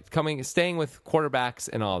this. All right, staying with quarterbacks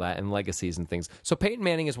and all that and legacies and things. So Peyton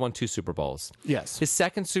Manning has won 2 Super Bowls. Yes. His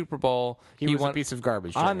second Super Bowl, he won a piece of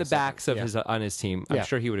garbage on the backs of his team. I'm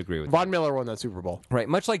sure he would agree with that. Von Miller won that Super Bowl. Right,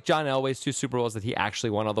 much like John Elway's 2 Super Bowls that he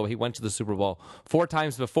actually won, although he went to the Super Bowl 4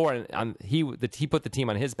 times before, and he put the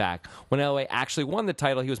team on his back. When Elway actually won the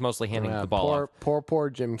title, he was mostly handing the ball off.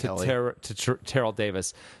 Poor Jim Kelly. To Terrell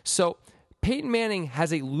Davis. So Peyton Manning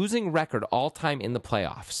has a losing record all time in the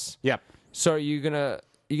playoffs. Yep. So are you gonna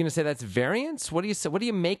say that's variance? What do you say? What do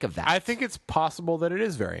you make of that? I think it's possible that it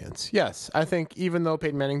is variance. Yes, I think even though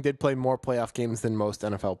Peyton Manning did play more playoff games than most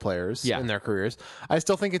NFL players in their careers, I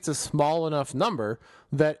still think it's a small enough number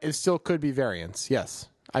that it still could be variance. Yes,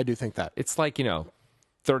 I do think that. It's like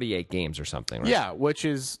 38 games or something, right? Yeah, which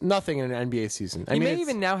is nothing in an NBA season. He may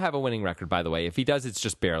even now have a winning record, by the way. If he does, it's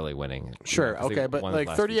just barely winning. Sure, okay, but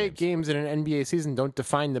 38 games in an NBA season don't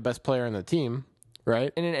define the best player on the team,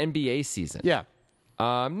 right? In an NBA season. Yeah.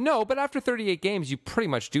 No, but after 38 games, you pretty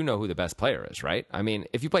much do know who the best player is, right? I mean,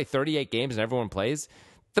 if you play 38 games and everyone plays,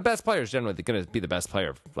 the best player is generally going to be the best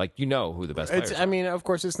player. Like, who the best player is. I mean, of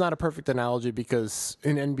course, it's not a perfect analogy because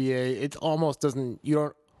in NBA, it almost doesn't, you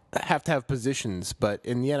don't have to have positions, but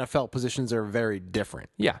in the NFL, positions are very different.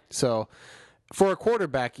 Yeah. So for a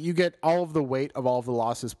quarterback, you get all of the weight of all of the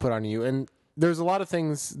losses put on you. And there's a lot of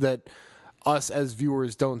things that us as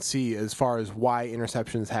viewers don't see as far as why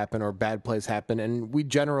interceptions happen or bad plays happen. And we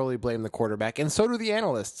generally blame the quarterback. And so do the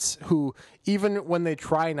analysts who, even when they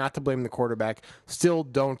try not to blame the quarterback, still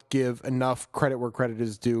don't give enough credit where credit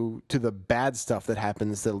is due to the bad stuff that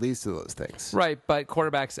happens that leads to those things. Right. But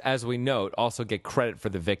quarterbacks, as we note, also get credit for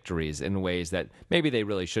the victories in ways that maybe they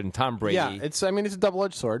really shouldn't. Tom Brady. Yeah, it's a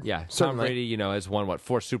double-edged sword. Yeah. Certainly. Tom Brady, has won,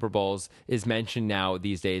 4 Super Bowls, is mentioned now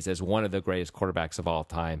these days as one of the greatest quarterbacks of all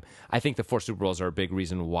time. I think the 4 Super Bowls are a big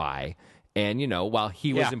reason why. And, while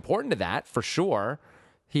he was important to that, for sure,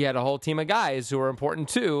 He had a whole team of guys who were important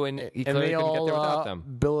too, and he clearly they couldn't get all there without them.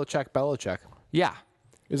 Belichick. Yeah.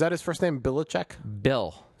 Is that his first name, Belichick?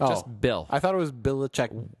 Bill. Just Bill. I thought it was Belichick.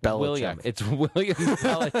 William. It's William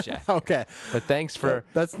Belichick. Okay. But thanks for...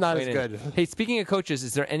 That's not as good. Hey, speaking of coaches,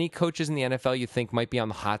 is there any coaches in the NFL you think might be on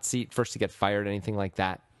the hot seat, first to get fired, anything like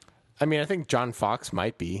that? I mean, I think John Fox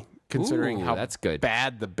might be, considering how that's good.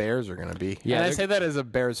 bad the Bears are going to be. Yeah, and I say that as a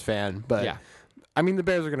Bears fan, but Yeah. I mean, the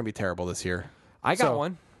Bears are going to be terrible this year. I got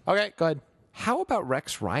one. Okay, go ahead. How about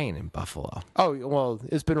Rex Ryan in Buffalo? Oh, well,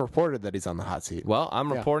 it's been reported that he's on the hot seat. Well,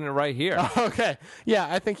 I'm reporting it right here. Okay. Yeah,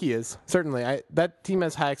 I think he is. Certainly. That team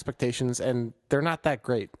has high expectations, and they're not that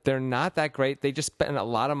great. They're not that great. They just spent a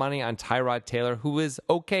lot of money on Tyrod Taylor, who is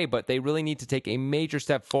okay, but they really need to take a major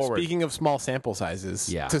step forward. Speaking of small sample sizes,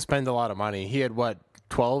 to spend a lot of money, he had,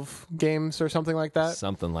 12 games or something like that?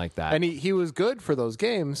 Something like that. And he was good for those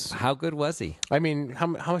games. How good was he? I mean, how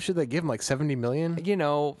much should they give him? Like $70 million? You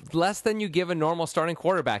know, less than you give a normal starting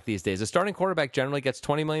quarterback these days. A starting quarterback generally gets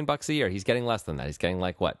 $20 million a year. He's getting less than that. He's getting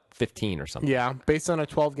 15 or something. Yeah, based on a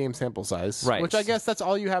 12-game sample size. Right. Which I guess that's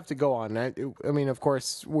all you have to go on. I mean, of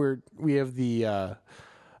course, we have the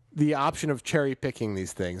option of cherry picking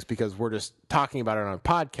these things because we're just talking about it on a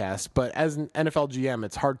podcast. But as an NFL GM,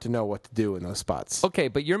 it's hard to know what to do in those spots. Okay,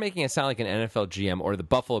 but you're making it sound like an NFL GM or the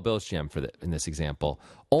Buffalo Bills GM in this example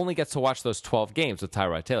only gets to watch those 12 games with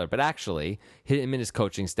Tyrod Taylor. But actually, him and his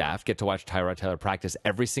coaching staff get to watch Tyrod Taylor practice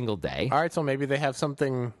every single day. All right, so maybe they have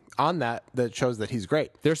something on that shows that he's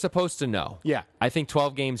great. They're supposed to know. Yeah. I think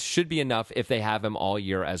 12 games should be enough if they have him all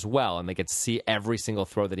year as well, and they get to see every single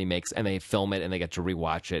throw that he makes, and they film it, and they get to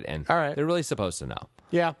rewatch it, and all right. They're really supposed to know.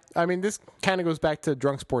 Yeah. I mean, this kind of goes back to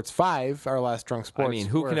Drunk Sports 5, our last Drunk Sports. I mean,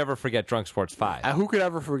 who can ever forget Drunk Sports 5? Who could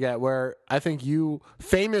ever forget where I think you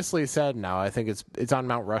famously said, now I think it's on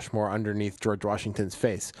Mount Rushmore underneath George Washington's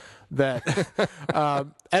face, that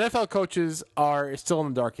NFL coaches are still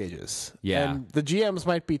in the dark ages. Yeah. And the GMs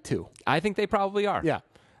might be too. I think they probably are. Yeah.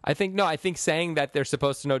 I think saying that they're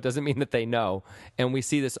supposed to know doesn't mean that they know. And we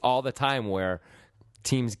see this all the time where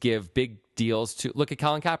teams give big deals to, look at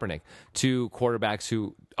Colin Kaepernick, to quarterbacks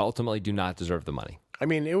who ultimately do not deserve the money. I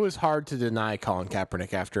mean, it was hard to deny Colin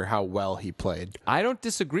Kaepernick after how well he played. I don't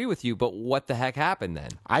disagree with you, but what the heck happened then?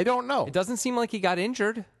 I don't know. It doesn't seem like he got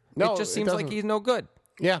injured. No, it just seems like he's no good.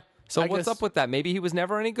 Yeah. So what's up with that? Maybe he was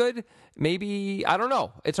never any good. Maybe, I don't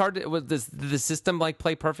know. It's hard to, did the system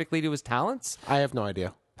play perfectly to his talents? I have no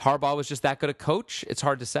idea. Harbaugh was just that good a coach? It's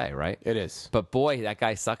hard to say, right? It is. But boy, that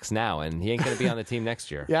guy sucks now, and he ain't going to be on the team next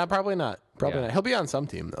year. Yeah, probably not. Probably not. He'll be on some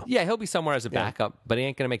team, though. Yeah, he'll be somewhere as a backup, but he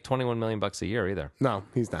ain't going to make $21 million a year either. No,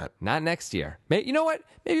 he's not. Not next year. You know what?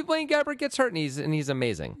 Maybe Blaine Gabbert gets hurt, and he's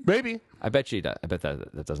amazing. Maybe. I bet you. I bet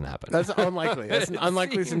that doesn't happen. That's unlikely. That's an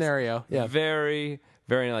unlikely scenario. Yeah. Very,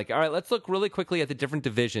 very unlikely. All right, let's look really quickly at the different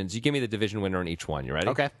divisions. You give me the division winner in each one. You ready?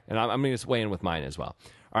 Okay. And I'm going to weigh in with mine as well.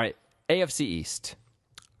 All right, AFC East.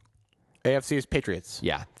 AFC is Patriots.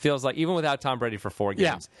 Yeah. Feels like, even without Tom Brady for 4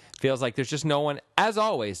 games, feels like there's just no one, as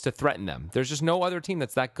always, to threaten them. There's just no other team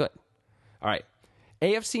that's that good. All right.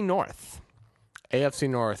 AFC North. AFC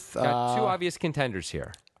North. Got two obvious contenders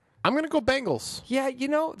here. I'm going to go Bengals. Yeah,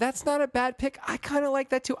 that's not a bad pick. I kind of like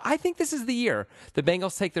that too. I think this is the year the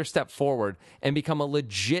Bengals take their step forward and become a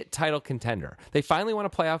legit title contender. They finally won a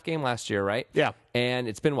playoff game last year, right? Yeah. And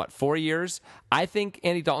it's been, 4 years? I think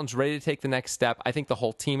Andy Dalton's ready to take the next step. I think the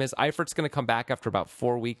whole team is. Eifert's going to come back after about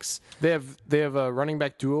 4 weeks. They have a running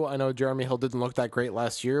back duo. I know Jeremy Hill didn't look that great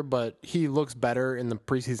last year, but he looks better in the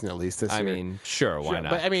preseason at least this year. I mean, sure, why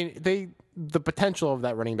not? But I mean, the potential of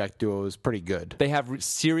that running back duo is pretty good. They have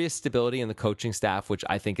serious stability in the coaching staff, which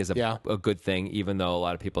I think is a good thing, even though a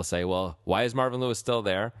lot of people say, well, why is Marvin Lewis still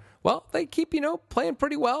there? Well, they keep, playing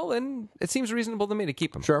pretty well, and it seems reasonable to me to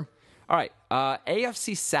keep him. Sure. All right,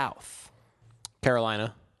 AFC South.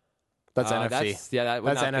 Carolina. That's NFC.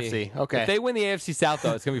 That's NFC. Okay. If they win the AFC South,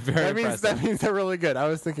 though, it's going to be very impressive. That means they're really good. I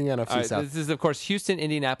was thinking NFC South. This is, of course, Houston,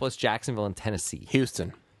 Indianapolis, Jacksonville, and Tennessee.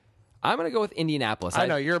 Houston. I'm going to go with Indianapolis. I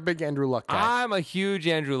know. You're a big Andrew Luck guy. I'm a huge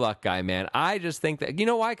Andrew Luck guy, man. I just think that... You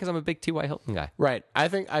know why? Because I'm a big T.Y. Hilton guy. Right.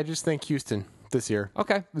 I just think Houston this year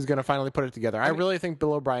is going to finally put it together. I really think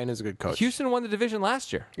Bill O'Brien is a good coach. Houston won the division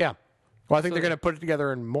last year. Yeah. Well, I think they're going to put it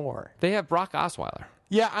together and more. They have Brock Osweiler.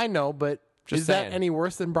 Yeah, I know, but is that any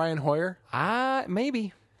worse than Brian Hoyer?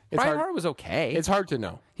 Maybe. Brian Hoyer was okay. It's hard to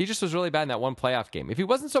know. He just was really bad in that one playoff game. If he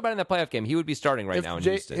wasn't so bad in that playoff game, he would be starting right now in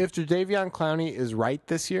Houston. If Jadeveon Clowney is right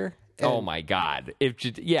this year... Oh my God! If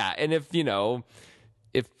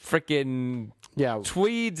frickin' Yeah.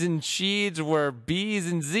 tweeds and sheeds were B's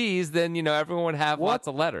and Z's, then, everyone would have lots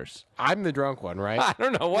of letters. I'm the drunk one, right? I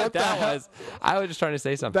don't know what that was. I was just trying to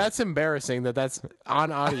say something. That's embarrassing that's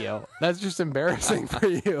on audio. That's just embarrassing for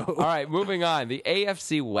you. All right, moving on. The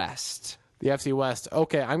AFC West. The FC West.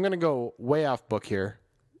 Okay, I'm going to go way off book here.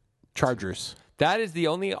 Chargers. That is the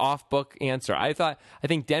only off-book answer. I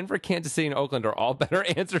think Denver, Kansas City, and Oakland are all better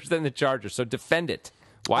answers than the Chargers. So defend it.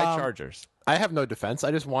 Why Chargers? I have no defense. I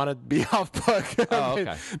just want to be off book. Oh,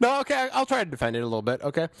 okay. No, okay. I'll try to defend it a little bit.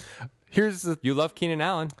 Okay. You love Keenan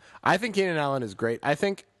Allen. I think Keenan Allen is great. I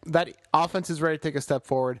think that offense is ready to take a step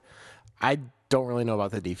forward. I don't really know about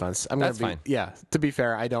the defense. That's fine. Yeah. To be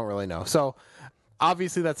fair, I don't really know. So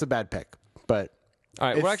obviously that's a bad pick. But all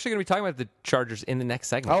right, we're actually going to be talking about the Chargers in the next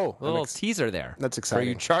segment. Oh, a little teaser there. That's exciting. For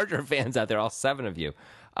you Charger fans out there, all 7 of you.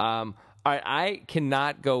 All right, I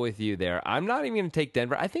cannot go with you there. I'm not even going to take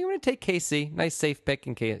Denver. I think I'm going to take KC. Nice safe pick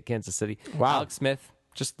in Kansas City. Wow. Alex Smith,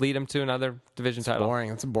 just lead them to another division title.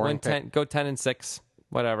 Boring. It's a boring pick. Go 10-6,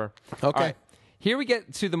 whatever. Okay. All right, here we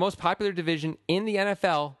get to the most popular division in the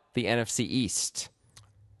NFL, the NFC East.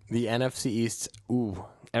 The NFC East. Ooh.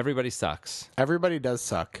 Everybody sucks. Everybody does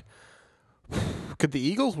suck. Could the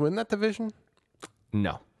Eagles win that division?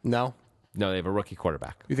 No. No. No, they have a rookie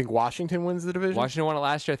quarterback. You think Washington wins the division? Washington won it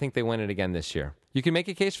last year. I think they win it again this year. You can make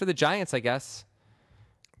a case for the Giants, I guess.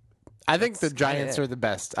 I think the Giants are the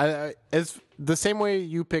best. As the same way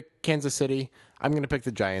you pick Kansas City, I'm going to pick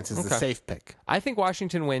the Giants as the safe pick. I think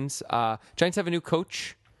Washington wins. Giants have a new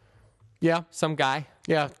coach. Yeah. Some guy.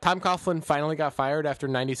 Yeah. Tom Coughlin finally got fired after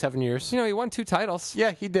 97 years. He won 2 titles.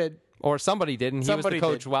 Yeah, he did. Or somebody did, and he was the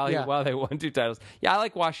coach while they won 2 titles. Yeah, I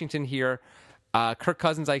like Washington here. Kirk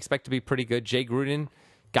Cousins, I expect to be pretty good. Jay Gruden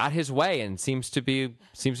got his way and seems to be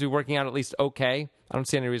working out at least okay. I don't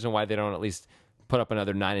see any reason why they don't at least put up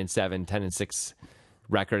another 9-7, 10-6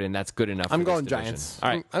 record, and that's good enough. I'm going Giants. All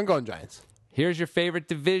right, I'm going Giants. Here's your favorite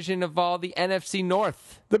division of all, the NFC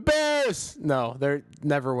North. The Bears. No, they're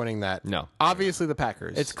never winning that. No, obviously the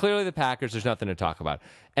Packers. It's clearly the Packers. There's nothing to talk about.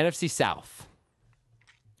 NFC South.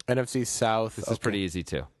 NFC South. This is pretty easy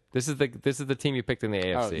too. This is the team you picked in the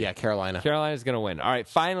AFC. Oh, yeah, Carolina. Carolina's going to win. All right,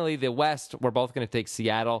 finally, the West, we're both going to take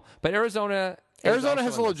Seattle. But Arizona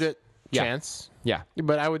has a legit chance. Yeah.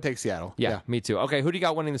 But I would take Seattle. Yeah, me too. Okay, who do you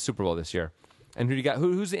got winning the Super Bowl this year? And who do you got?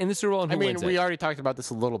 Who's in the Super Bowl and who wins it? We already talked about this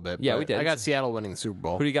a little bit. Yeah, we did. I got Seattle winning the Super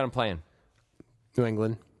Bowl. Who do you got them playing? New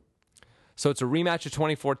England. So it's a rematch of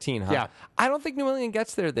 2014, huh? Yeah. I don't think New England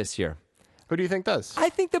gets there this year. Who do you think does? I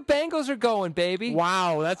think the Bengals are going, baby.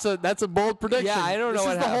 Wow, that's a bold prediction. Yeah, I don't know.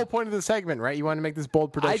 This is the whole point of the segment, right? You want to make this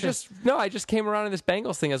bold prediction? I just came around in this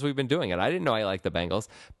Bengals thing as we've been doing it. I didn't know I liked the Bengals.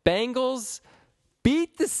 Bengals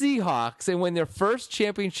beat the Seahawks and win their first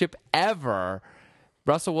championship ever.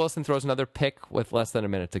 Russell Wilson throws another pick with less than a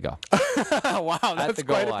minute to go. Wow, that's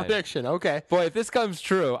quite a prediction. Okay. Boy, if this comes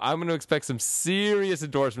true, I'm going to expect some serious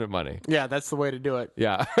endorsement money. Yeah, that's the way to do it.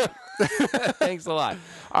 Yeah. Thanks a lot.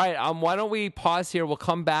 All right, why don't we pause here? We'll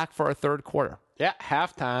come back for our third quarter. Yeah,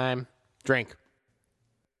 halftime. Drink.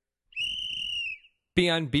 Be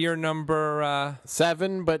on beer number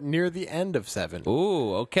 7, but near the end of 7.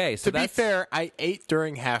 Ooh, okay. So to be fair, I ate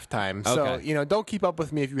during halftime. So, don't keep up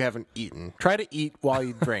with me if you haven't eaten. Try to eat while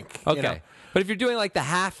you drink. Okay. But if you're doing like the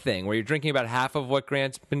half thing where you're drinking about half of what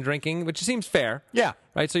Grant's been drinking, which seems fair. Yeah.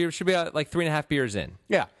 Right? So you should be like 3.5 beers in.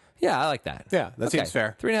 Yeah. Yeah, I like that. Yeah, that seems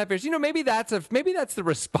fair. 3.5 beers. Maybe that's the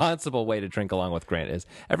responsible way to drink along with Grant is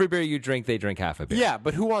every beer you drink, they drink half a beer. Yeah,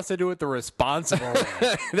 but who wants to do it the responsible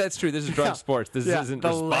way? That's true. This is drunk sports. This isn't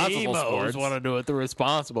responsible sports. Want to do it the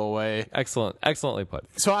responsible way. Excellent. Excellently put.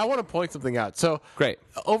 So I want to point something out. So great.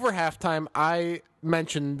 Over halftime, I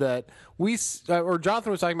mentioned that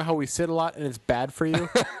Jonathan was talking about how we sit a lot and it's bad for you.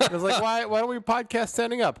 I was like, why don't we podcast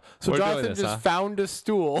standing up? So Jonathan found a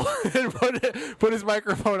stool and put his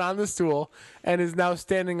microphone on the stool and is now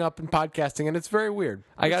standing up and podcasting, and it's very weird.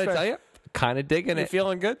 I got to tell you, kind of digging it. You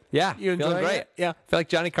feeling good? Yeah. You feeling great. It? Yeah. I feel like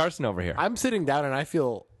Johnny Carson over here. I'm sitting down and I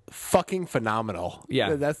feel fucking phenomenal.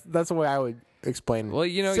 Yeah. That's the way I would explain. Well,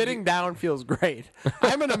 sitting down feels great.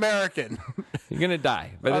 I'm an American. You're going to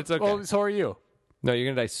die, but it's okay. Well, so are you. No, you're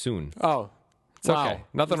going to die soon. Oh. It's okay.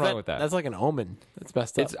 Nothing wrong with that. That's like an omen. That's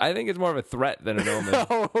messed up. I think it's more of a threat than an omen.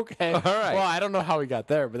 Oh, okay. All right. Well, I don't know how we got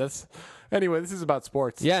there, but anyway, this is about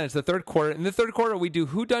sports. Yeah, and it's the third quarter. In the third quarter, we do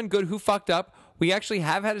Who Done Good, Who Fucked Up. We actually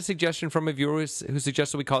have had a suggestion from a viewer who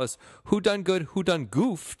suggested we call this Who Done Good, Who Done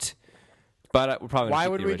Goofed. But we're probably why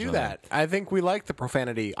would we do that? I think we like the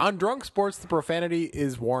profanity. On Drunk Sports, the profanity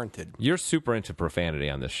is warranted. You're super into profanity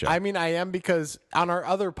on this show. I mean, I am, because on our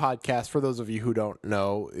other podcast, for those of you who don't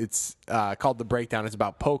know, it's called The Breakdown. It's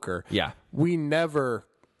about poker. Yeah. We never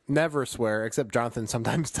never swear, except Jonathan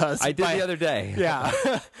sometimes does. I did the other day. Yeah.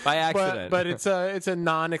 By accident. But it's a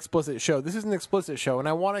non-explicit show. This is an explicit show, and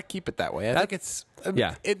I want to keep it that way. I think it's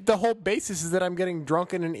the whole basis is that I'm getting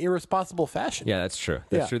drunk in an irresponsible fashion. Yeah, that's true.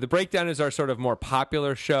 That's true. The Breakdown is our sort of more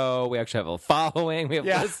popular show. We actually have a following. We have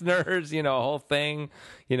listeners. A whole thing.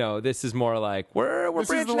 This is more like we're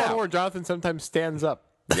this is the one where Jonathan sometimes stands up.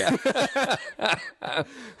 Yeah.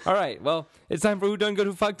 All right. Well, it's time for Who Done Good,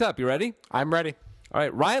 Who Fucked Up. You ready? I'm ready. All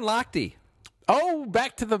right. Ryan Lochte. Oh,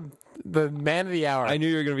 back to the man of the hour. I knew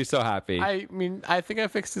you were going to be so happy. I mean, I think I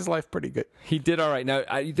fixed his life pretty good. He did all right. Now,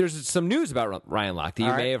 there's some news about Ryan Lochte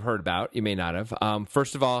you may have heard about. You may not have.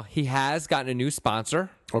 First of all, he has gotten a new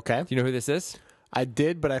sponsor. Okay. Do you know who this is? I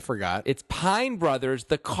did, but I forgot. It's Pine Brothers,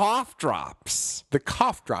 the Cough Drops. The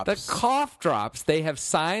Cough Drops? The Cough Drops. They have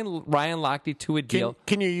signed Ryan Lochte to a deal.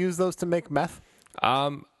 Can you use those to make meth?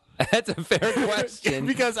 That's a fair question.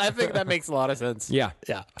 Because I think that makes a lot of sense. Yeah.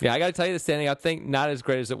 I got to tell you, the standing up thing, not as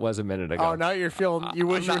great as it was a minute ago. Oh, now you're feeling, you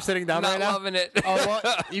wish you were sitting down right now? I'm not loving it. Oh,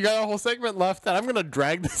 well, you got a whole segment left, and I'm going to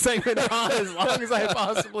drag the segment on as long as I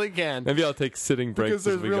possibly can. Maybe I'll take sitting breaks because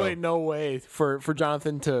there's really no way for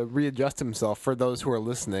Jonathan to readjust himself. For those who are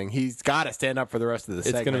listening, he's got to stand up for the rest of the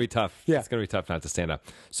segment. It's going to be tough. Yeah. It's going to be tough not to stand up.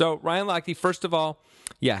 So Ryan Lochte, first of all,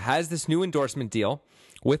 has this new endorsement deal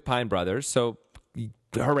with Pine Brothers. So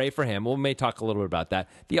hooray for him. We may talk a little bit about that.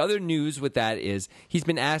 The other news with that is he's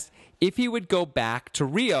been asked if he would go back to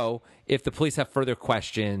Rio if the police have further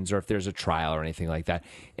questions or if there's a trial or anything like that.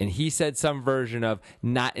 And he said some version of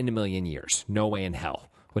not in a million years. No way in hell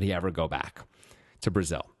would he ever go back to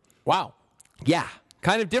Brazil. Wow. Yeah.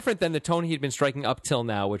 Kind of different than the tone he'd been striking up till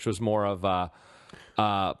now, which was more of a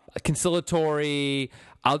conciliatory,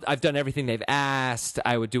 I've done everything they've asked,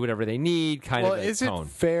 I would do whatever they need kind of a tone. Is it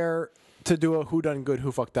fair to do a Who Done Good,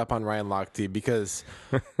 Who Fucked Up on Ryan Lochte? Because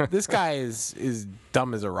this guy is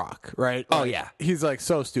dumb as a rock, right? Oh, yeah. He's like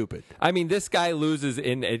so stupid. I mean, this guy loses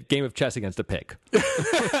in a game of chess against a pig.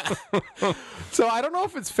 So I don't know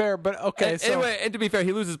if it's fair, but okay. Anyway, and to be fair,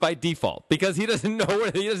 he loses by default because he doesn't know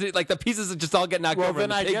where he doesn't, like the pieces just all get knocked over. Well,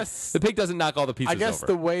 then I guess the pig doesn't knock all the pieces over. I guess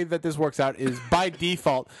the way that this works out is by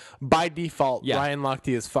default, Ryan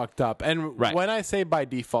Lochte is fucked up. And when I say by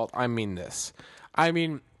default, I mean this. I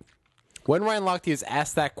mean, when Ryan Lochte is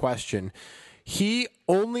asked that question, he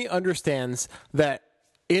only understands that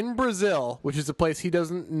in Brazil, which is a place he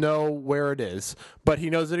doesn't know where it is, but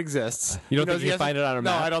he knows it exists. You don't think he can find it on a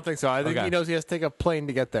map? No, I don't think so. I think he knows he has to take a plane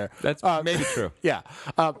to get there. That's maybe true. Yeah.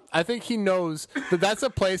 I think he knows that that's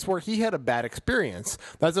a place where he had a bad experience.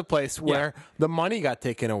 That's a place where the money got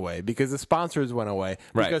taken away because the sponsors went away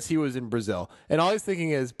because he was in Brazil. And all he's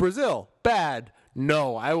thinking is, Brazil, bad.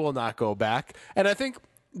 No, I will not go back. And I think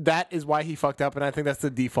that is why he fucked up, and I think that's the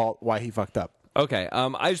default why he fucked up. Okay,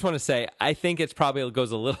 I just want to say, I think it's probably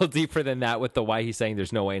goes a little deeper than that with the why he's saying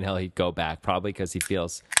there's no way in hell he'd go back. Probably because he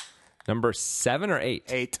feels number 7 or 8?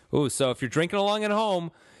 8. Ooh, so if you're drinking along at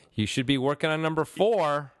home, you should be working on number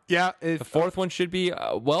 4. Yeah. The 4th one should be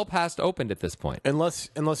well past opened at this point. Unless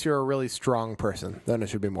you're a really strong person, then it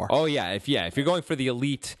should be more. Oh, yeah. If you're going for the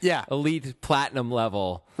elite platinum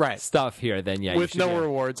level stuff here, then with no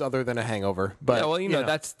rewards other than a hangover. But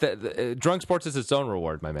that's the drunk sports is its own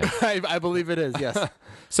reward, my man. I believe it is, yes.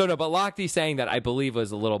 So no, but Lochte saying that I believe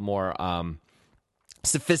was a little more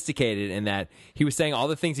sophisticated in that he was saying all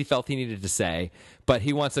the things he felt he needed to say, but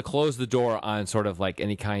he wants to close the door on sort of like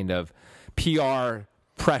any kind of PR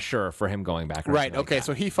pressure for him going back. Right. Okay.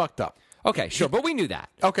 So he fucked up. Okay. Sure. But we knew that.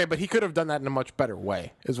 Okay. But he could have done that in a much better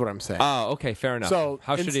way, is what I'm saying. Oh, okay. Fair enough. So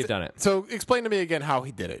how should he have done it? So explain to me again how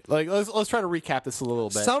he did it. Like, let's try to recap this a little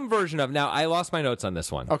bit. Some version of, now I lost my notes on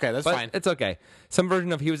this one. Okay. That's fine. It's okay. Some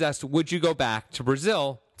version of, he was asked, would you go back to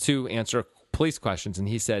Brazil to answer police questions? And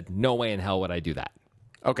he said, no way in hell would I do that.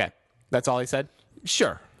 Okay. That's all he said?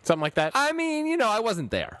 Sure. Something like that? I mean, I wasn't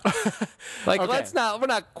there. We're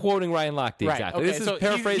not quoting Ryan Lochte exactly. Okay. This is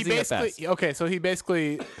paraphrasing at best. Okay, so he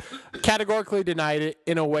basically categorically denied it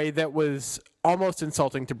in a way that was almost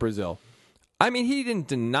insulting to Brazil. I mean, he didn't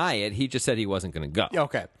deny it. He just said he wasn't going to go.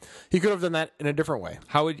 Okay. He could have done that in a different way.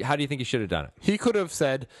 How do you think he should have done it? He could have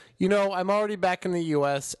said, I'm already back in the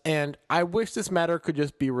U.S., and I wish this matter could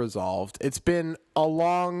just be resolved. It's been a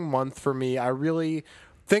long month for me. I really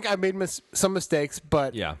think I made some mistakes,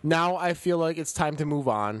 but now I feel like it's time to move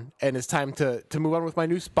on, and it's time to move on with my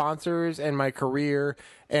new sponsors and my career,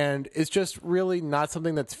 and it's just really not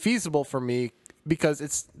something that's feasible for me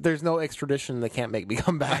because there's no extradition that can't make me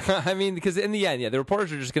come back. I mean, because in the end, the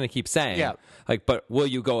reporters are just going to keep saying, but will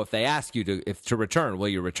you go if they ask you to return? Will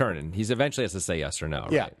you return? And he's eventually has to say yes or no.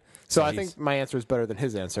 Yeah. Right? So I think my answer is better than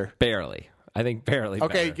his answer. Barely. I think barely.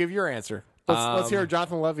 Okay, better. give your answer. Let's hear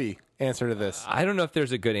Jonathan Levy answer to this. I don't know if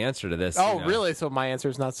there's a good answer to this. Oh, really? So my answer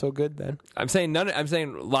is not so good then? I'm saying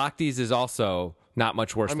Lochtey's is also not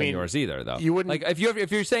much worse than yours either, though. You wouldn't like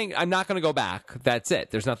if you're saying I'm not going to go back, that's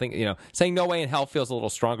it. There's nothing, saying no way in hell feels a little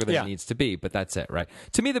stronger than it needs to be, but that's it, right?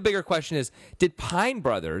 To me, the bigger question is: did Pine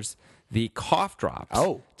Brothers, the cough drops,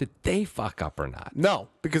 did they fuck up or not? No,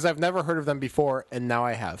 because I've never heard of them before, and now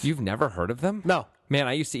I have. You've never heard of them? No. Man,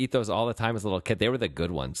 I used to eat those all the time as a little kid. They were the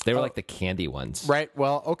good ones. They were like the candy ones. Right.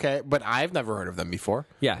 Well, okay, but I've never heard of them before.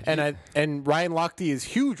 Yeah. And Ryan Lochte is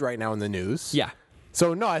huge right now in the news. Yeah.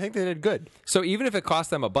 So, no, I think they did good. So even if it cost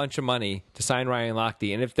them a bunch of money to sign Ryan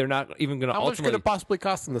Lochte, and if they're not even going to ultimately... How much could it possibly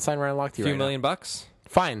cost them to sign Ryan Lochte right now? A few million bucks?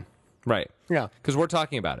 Fine. Right. Yeah. Because we're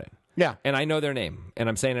talking about it. Yeah. And I know their name, and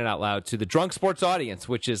I'm saying it out loud to the drunk sports audience,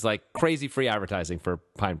 which is like crazy free advertising for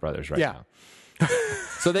Pine Brothers right now.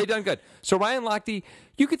 So they done good. So Ryan Lochte,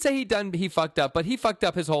 you could say he fucked up, but he fucked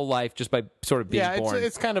up his whole life just by sort of being born. Yeah,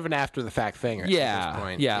 it's kind of an after the fact thing. At this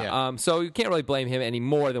point. Yeah. So you can't really blame him any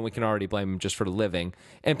more than we can already blame him just for living.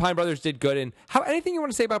 And Pine Brothers did good. And anything you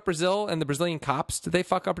want to say about Brazil and the Brazilian cops? Did they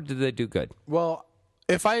fuck up or did they do good? Well,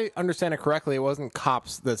 if I understand it correctly, it wasn't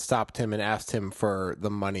cops that stopped him and asked him for the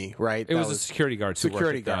money, right? It was the security guards.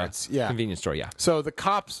 Security guards, convenience store, yeah. So the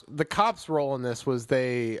cops' role in this was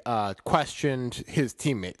they questioned his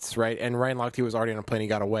teammates, right? And Ryan Lochte was already on a plane; he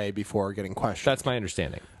got away before getting questioned. That's my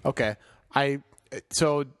understanding. Okay,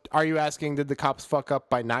 So are you asking, did the cops fuck up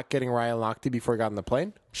by not getting Ryan Lochte before he got on the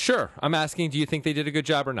plane? Sure. I'm asking, do you think they did a good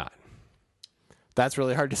job or not? That's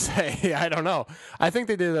really hard to say. I don't know. I think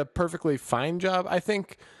they did a perfectly fine job. I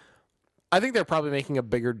think they're probably making a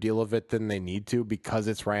bigger deal of it than they need to because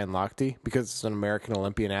it's Ryan Lochte, because it's an American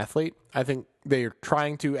Olympian athlete. I think they're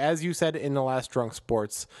trying to, as you said in the last Drunk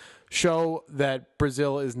Sports, show that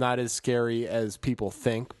Brazil is not as scary as people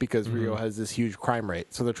think because Rio has this huge crime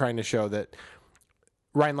rate. So they're trying to show that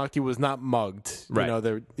Ryan Lochte was not mugged. Right.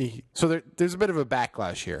 There's a bit of a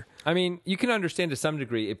backlash here. I mean, you can understand to some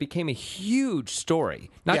degree it became a huge story,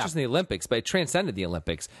 not just in the Olympics, but it transcended the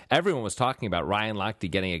Olympics. Everyone was talking about Ryan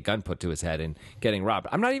Lochte getting a gun put to his head and getting robbed.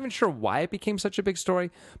 I'm not even sure why it became such a big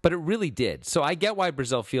story, but it really did. So I get why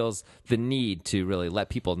Brazil feels the need to really let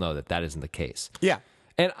people know that that isn't the case. Yeah.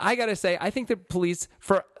 And I got to say, I think the police,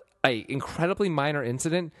 for an incredibly minor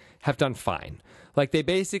incident, have done fine. Like, they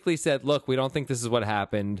basically said, look, we don't think this is what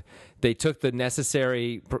happened. They took the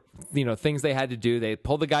necessary, things they had to do. They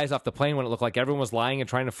pulled the guys off the plane when it looked like everyone was lying and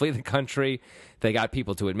trying to flee the country. They got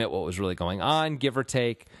people to admit what was really going on, give or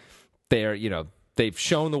take. They've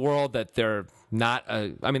shown the world that they're not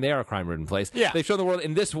they are a crime-ridden place. Yeah. They've shown the world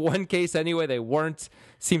in this one case anyway, they weren't.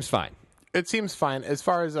 Seems fine. It seems fine as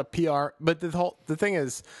far as a PR, but the thing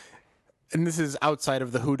is, and this is outside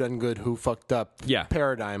of the who done good, who fucked up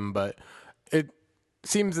paradigm, but it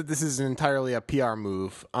seems that this is entirely a PR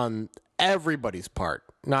move on everybody's part,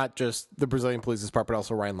 not just the Brazilian police's part, but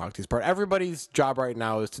also Ryan Lochte's part. Everybody's job right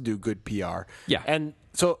now is to do good PR. Yeah. And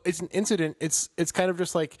so it's an incident. It's kind of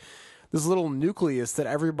just like this little nucleus that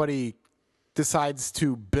everybody decides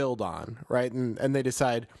to build on, right? And they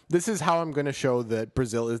decide, this is how I'm going to show that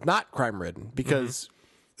Brazil is not crime-ridden, because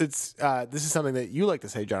this is something that you like to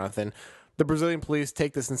say, Jonathan. The Brazilian police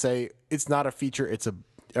take this and say, it's not a feature,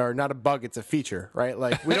 or not a bug, it's a feature, right?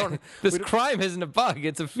 Like, we don't... crime isn't a bug,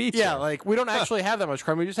 it's a feature. Yeah, like, we don't actually have that much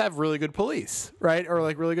crime. We just have really good police, right? Or,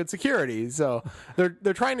 like, really good security. So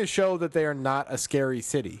they're trying to show that they are not a scary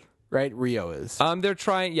city, right? Rio is. They're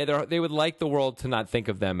trying... Yeah, they would like the world to not think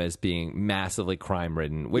of them as being massively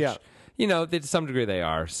crime-ridden, which... to some degree they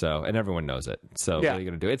are, and everyone knows it. So what are you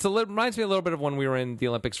going to do? It reminds me a little bit of when we were in the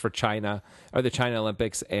Olympics for China, or the China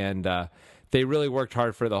Olympics, and they really worked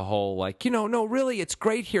hard for the whole, no, really, it's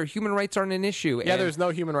great here. Human rights aren't an issue. Yeah, there's no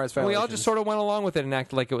human rights violations. We all just sort of went along with it and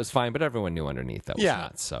acted like it was fine, but everyone knew underneath that was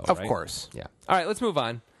not so. Of right? course. Yeah. All right, let's move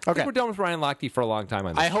on. I think we're done with Ryan Lochte for a long time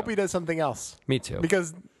on this I show. hope he does something else. Me too.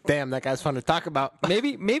 Because, damn, that guy's fun to talk about.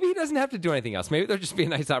 Maybe he doesn't have to do anything else. Maybe there'll just be a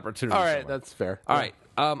nice opportunity. All right, somewhere. that's fair. All right.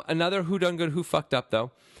 Another who done good, who fucked up,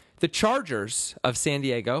 though. The Chargers of San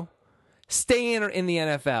Diego, staying in the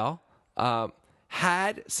NFL,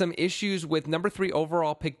 had some issues with number 3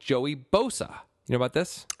 overall pick Joey Bosa. You know about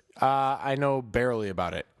this? I know barely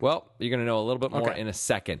about it. Well, you're going to know a little bit more in a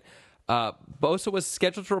second. Bosa was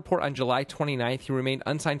scheduled to report on July 29th. He remained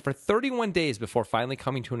unsigned for 31 days before finally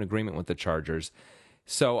coming to an agreement with the Chargers.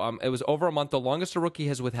 So it was over a month, the longest a rookie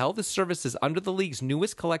has withheld his services under the league's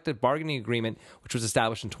newest collective bargaining agreement, which was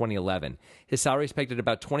established in 2011. His salary is pegged at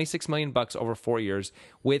about $26 million over 4 years,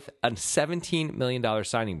 with a $17 million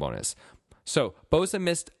signing bonus. So Bosa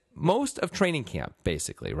missed most of training camp,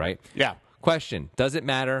 basically, right? Yeah. Question: does it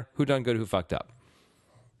matter who done good, who fucked up?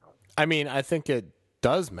 I mean, I think it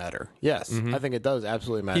does matter. Yes, I think it does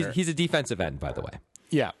absolutely matter. He's a defensive end, by the way.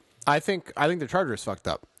 Yeah, I think the Chargers fucked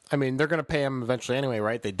up. I mean, they're going to pay him eventually anyway,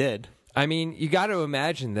 right? They did. I mean, you got to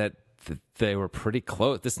imagine that they were pretty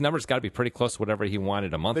close. This number's got to be pretty close to whatever he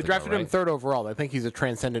wanted a month ago. They drafted him third overall. I think he's a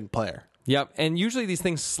transcendent player. Yep, and usually these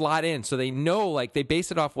things slot in, so they know, like, they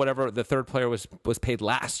base it off whatever the third player was paid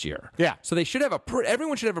last year. Yeah. So they should have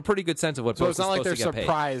everyone should have a pretty good sense of what So Bosa it's not is like supposed they're to get paid.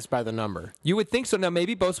 surprised by the number. You would think so. Now,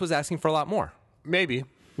 maybe Bosa was asking for a lot more. Maybe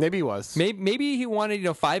he was. Maybe he wanted,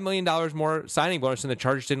 $5 million more signing bonus, and the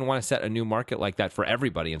Chargers didn't want to set a new market like that for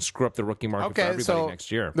everybody and screw up the rookie market for everybody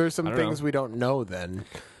next year. There's some things we don't know then.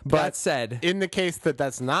 But that said, in the case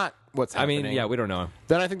that's not what's happening, we don't know.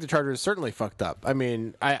 Then I think the Chargers certainly fucked up. I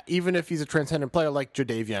mean, even if he's a transcendent player like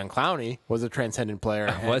Jadeveon Clowney was a transcendent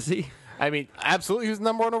player. Was he? I mean, absolutely, he was the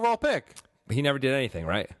number 1 overall pick. He never did anything,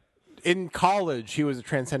 right? In college, he was a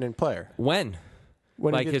transcendent player. When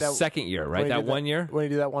like his second year, right? That 1 year? When he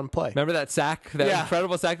did that one play. Remember that sack? That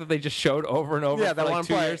incredible sack that they just showed over and over for that one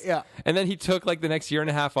 2 play. years? Yeah. And then he took the next year and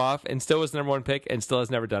a half off and still was the number 1 pick and still has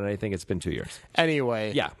never done anything. It's been 2 years.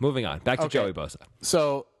 Anyway. Yeah, moving on. Back to Joey Bosa.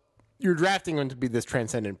 So you're drafting him to be this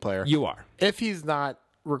transcendent player. You are. If he's not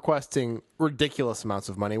requesting ridiculous amounts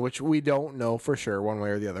of money, which we don't know for sure one way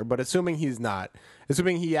or the other, but assuming he's not,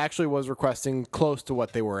 assuming he actually was requesting close to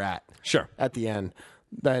what they were at at the end,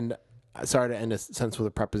 then sorry to end a sentence with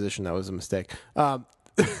a preposition. That was a mistake.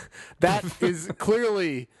 That is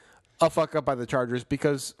clearly a fuck up by the Chargers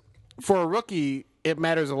because for a rookie, it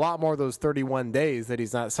matters a lot more those 31 days that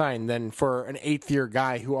he's not signed than for an 8th-year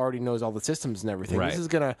guy who already knows all the systems and everything. Right. This is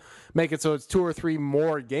going to make it so it's 2 or 3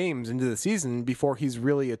 more games into the season before he's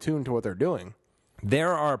really attuned to what they're doing.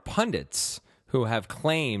 There are pundits who have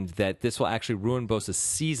claimed that this will actually ruin Bosa's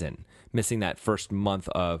season, missing that first month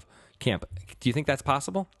of camp. Do you think that's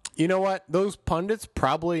possible? You know what? Those pundits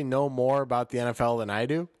probably know more about the NFL than I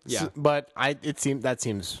do. Yeah. But that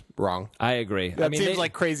seems wrong. I agree. That seems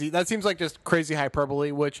like crazy. That seems like just crazy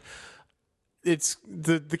hyperbole, which it's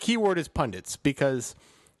the key word is pundits because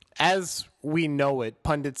as we know it,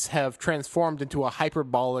 pundits have transformed into a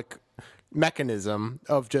hyperbolic mechanism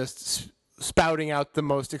of just spouting out the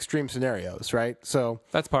most extreme scenarios, right? So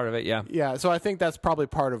that's part of it, yeah. Yeah, so I think that's probably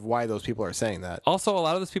part of why those people are saying that. Also, a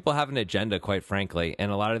lot of those people have an agenda, quite frankly,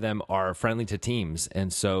 and a lot of them are friendly to teams.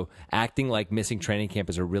 And so acting like missing training camp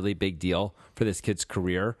is a really big deal for this kid's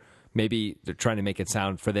career. Maybe they're trying to make it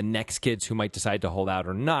sound for the next kids who might decide to hold out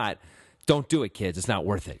or not. Don't do it, kids. It's not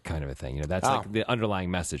worth it, kind of a thing. That's like the underlying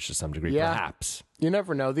message to some degree, perhaps. You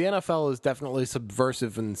never know. The NFL is definitely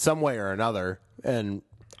subversive in some way or another, and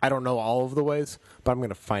I don't know all of the ways, but I'm going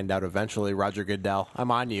to find out eventually. Roger Goodell, I'm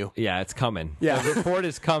on you. Yeah, it's coming. Yeah. The report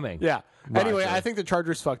is coming. Yeah. Roger. Anyway, I think the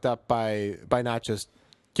Chargers fucked up by not just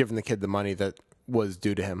giving the kid the money that was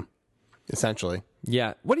due to him, essentially.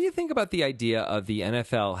 Yeah. What do you think about the idea of the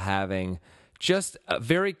NFL having just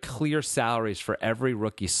very clear salaries for every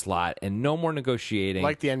rookie slot and no more negotiating?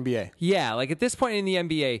 Like the NBA. Yeah, like at this point in the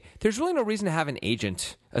NBA, there's really no reason to have an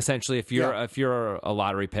agent, essentially, if you're a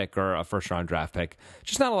lottery pick or a first-round draft pick.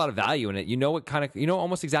 Just not a lot of value in it. You know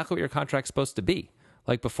almost exactly what your contract's supposed to be,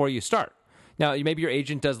 like before you start. Now, maybe your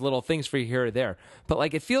agent does little things for you here or there, but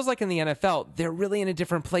like it feels like in the NFL, they're really in a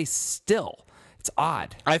different place still. It's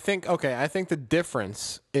odd. I think the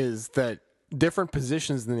difference is that different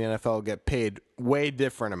positions in the NFL get paid way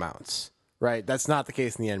different amounts, right? That's not the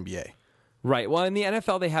case in the NBA. Right. Well, in the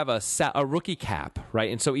NFL, they have a rookie cap,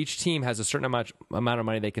 right? And so each team has a certain amount of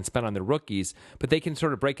money they can spend on their rookies, but they can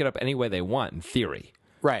sort of break it up any way they want in theory.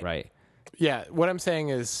 Right. Right. Yeah. What I'm saying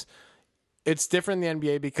is it's different in the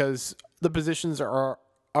NBA because the positions are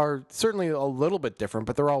certainly a little bit different,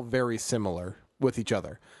 but they're all very similar with each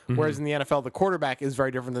other. Mm-hmm. Whereas in the NFL, the quarterback is very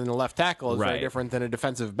different than the left tackle, is very different than a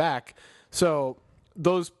defensive back. So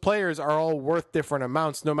those players are all worth different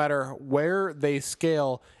amounts no matter where they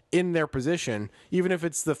scale in their position, even if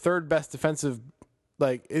it's the third best defensive,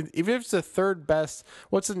 even if it's the third best,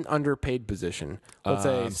 what's an underpaid position? Let's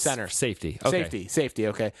say center. Safety. Okay. Safety,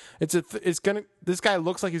 okay. This guy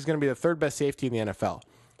looks like he's going to be the third best safety in the NFL.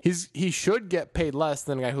 He should get paid less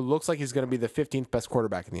than a guy who looks like he's going to be the 15th best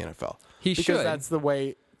quarterback in the NFL. Because that's the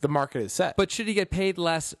way the market is set. But should he get paid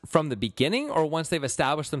less from the beginning or once they've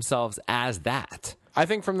established themselves as that? I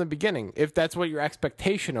think from the beginning, if that's what your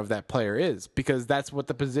expectation of that player is, because that's what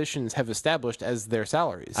the positions have established as their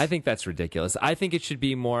salaries. I think that's ridiculous. I think it should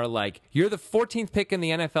be more like you're the 14th pick in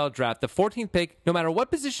the NFL draft. The 14th pick, no matter what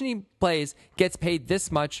position he plays, gets paid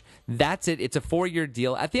this much. That's it. It's a 4-year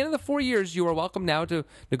deal. At the end of the 4 years, you are welcome now to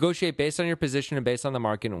negotiate based on your position and based on the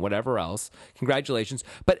market and whatever else. Congratulations.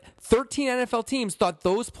 But 13 NFL teams thought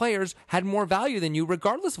those players had more value than you,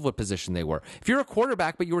 regardless of what position they were. If you're a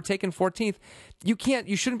quarterback, but you were taken 14th,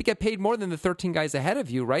 you shouldn't get paid more than the 13 guys ahead of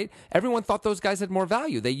you, right? Everyone thought those guys had more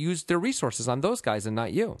value. They used their resources on those guys and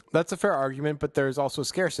not you. That's a fair argument, but there's also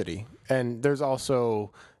scarcity, and there's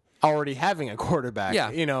also already having a quarterback.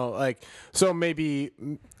 Yeah. So maybe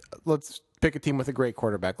let's pick a team with a great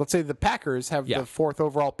quarterback. Let's say the Packers have the 4th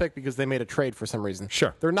overall pick because they made a trade for some reason.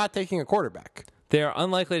 Sure. They're not taking a quarterback. They're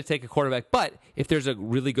unlikely to take a quarterback, but if there's a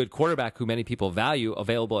really good quarterback who many people value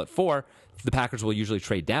available at 4, the Packers will usually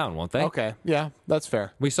trade down, won't they? Okay, yeah, that's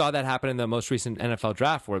fair. We saw that happen in the most recent NFL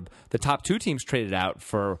draft where the top 2 teams traded out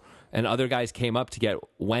and other guys came up to get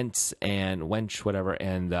Wentz and whatever,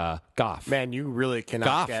 and Goff. Man, you really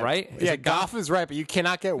cannot Goff, right? Yeah, Goff is right, but you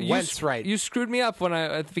cannot get Wentz right. You screwed me up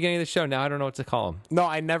at the beginning of the show. Now I don't know what to call him. No,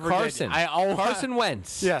 I never Carson. did. Carson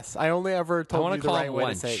Wentz. Yes, I only ever told you the right way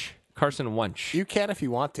to say it. Carson Wentz. You can if you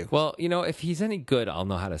want to. Well, if he's any good, I'll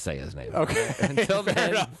know how to say his name. Okay. Until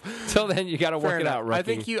then, you got to work it out,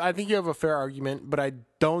 rookie. I think you have a fair argument, but I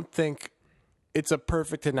don't think it's a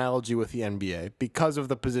perfect analogy with the NBA because of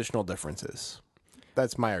the positional differences.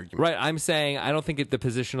 That's my argument. Right. I'm saying I don't think the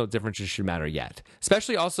positional differences should matter yet.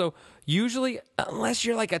 Especially also, usually, unless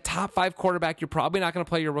you're like a top 5 quarterback, you're probably not going to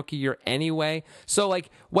play your rookie year anyway. So,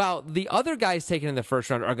 while the other guys taken in the first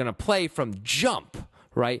round are going to play from jump,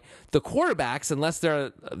 right? The quarterbacks, unless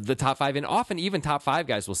they're the top 5, and often even top 5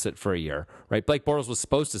 guys will sit for a year, right? Blake Bortles was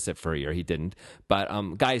supposed to sit for a year. He didn't. But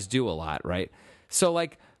guys do a lot, right? So,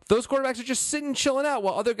 those quarterbacks are just sitting, chilling out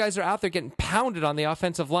while other guys are out there getting pounded on the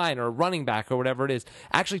offensive line or running back or whatever it is,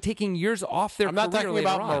 actually taking years off their career. I'm not talking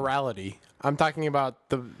about on. morality. I'm talking about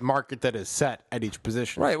the market that is set at each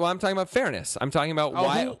position. Right. Well, I'm talking about fairness. I'm talking about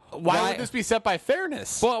why would this be set by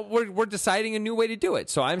fairness? Well, we're deciding a new way to do it.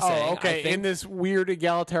 So I'm saying, in this weird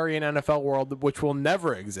egalitarian NFL world, which will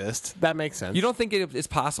never exist, that makes sense. You don't think it is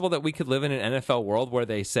possible that we could live in an NFL world where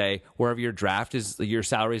they say wherever your draft is, your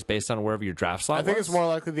salary is based on wherever your draft slot? I think it's more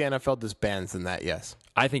likely the NFL disbands than that. Yes.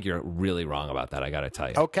 I think you're really wrong about that. I got to tell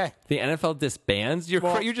you. Okay. The NFL disbands.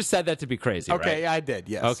 You just said that to be crazy. Okay, right? Yeah, I did.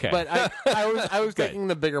 Yes. Okay. But I was taking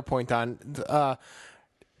the bigger point on.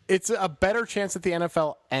 It's a better chance that the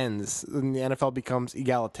NFL ends than the NFL becomes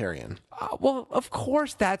egalitarian. Well, of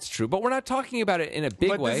course that's true, but we're not talking about it in a big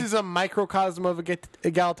way. But this is a microcosm of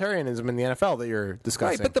egalitarianism in the NFL that you're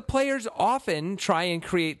discussing. Right, but the players often try and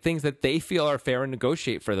create things that they feel are fair and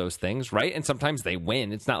negotiate for those things, right? And sometimes they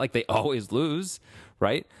win. It's not like they always lose,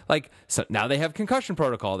 right? So now they have concussion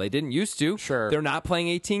protocol. They didn't used to. Sure. They're not playing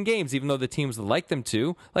 18 games, even though the teams would like them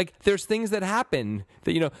to. There's things that happen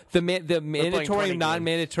that, the mandatory,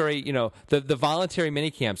 non-mandatory, the voluntary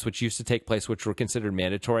mini camps, which used to take place, which were considered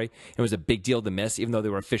mandatory, it was a big deal to miss, even though they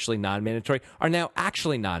were officially non-mandatory, are now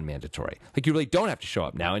actually non-mandatory. You really don't have to show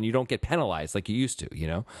up now, and you don't get penalized like you used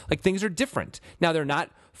to, things are different. Now, they're not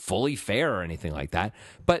fully fair or anything like that,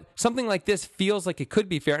 but something like this feels like it could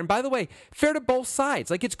be fair. And by the way, fair to both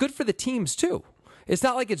sides. It's good for the teams too. It's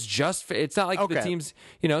not like it's not like the teams,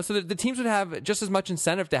 so the teams would have just as much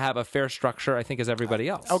incentive to have a fair structure, I think, as everybody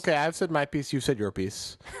else. Okay, I've said my piece, you've said your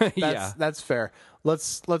piece. That's fair.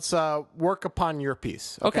 Let's work upon your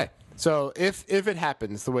piece. Okay. So if it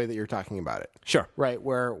happens the way that you're talking about it. Sure. Right,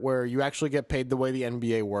 where you actually get paid the way the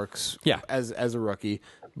NBA works as a rookie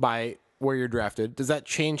by where you're drafted, does that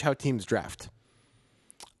change how teams draft?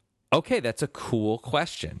 Okay, that's a cool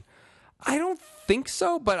question. I don't think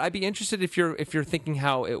so, but I'd be interested if you're thinking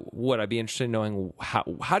how it would. I'd be interested in knowing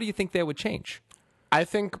how do you think that would change? I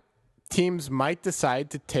think teams might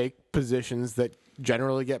decide to take positions that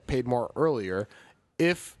generally get paid more earlier,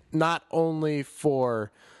 if not only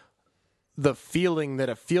for the feeling that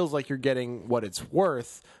it feels like you're getting what it's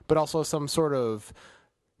worth, but also some sort of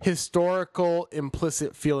historical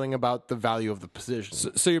implicit feeling about the value of the position.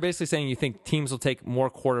 So you're basically saying you think teams will take more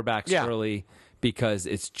quarterbacks early because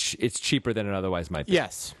it's cheaper than it otherwise might be?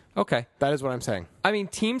 Yes. Okay. That is what I'm saying. I mean,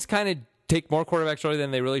 teams kind of take more quarterbacks early than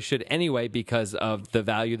they really should anyway because of the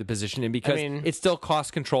value of the position and because it's still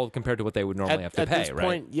cost controlled compared to what they would normally have to pay, at this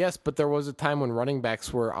point, yes, but there was a time when running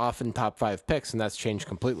backs were often top 5 picks, and that's changed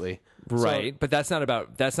completely. Right, but that's not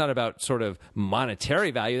about sort of monetary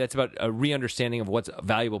value. That's about a re-understanding of what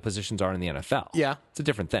valuable positions are in the NFL. Yeah. It's a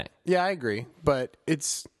different thing. Yeah, I agree, but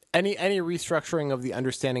it's any restructuring of the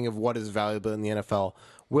understanding of what is valuable in the NFL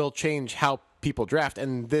will change how people draft,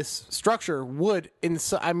 and this structure would.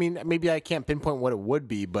 I mean, maybe I can't pinpoint what it would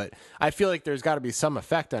be, but I feel like there's got to be some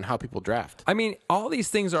effect on how people draft. I mean, all these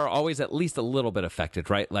things are always at least a little bit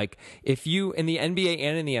affected, right? Like if you in the NBA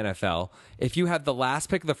and in the NFL, if you have the last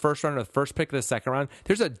pick of the first round or the first pick of the second round,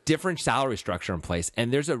 there's a different salary structure in place,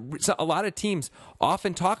 and there's a lot of teams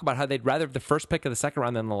often talk about how they'd rather have the first pick of the second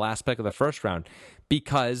round than the last pick of the first round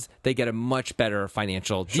because they get a much better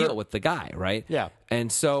financial deal with the guy, right? Yeah,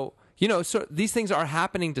 and so. So these things are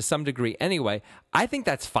happening to some degree anyway. I think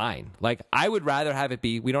that's fine. Like, I would rather have it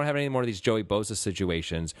be, we don't have any more of these Joey Bosa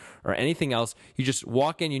situations or anything else. You just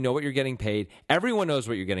walk in, you know what you're getting paid. Everyone knows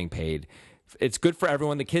what you're getting paid. It's good for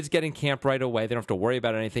everyone. The kids get in camp right away. They don't have to worry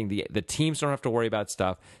about anything. The teams don't have to worry about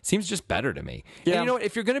stuff. Seems just better to me. Yeah. And you know what?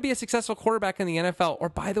 If you're going to be a successful quarterback in the NFL, or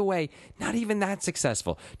by the way, not even that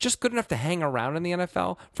successful, just good enough to hang around in the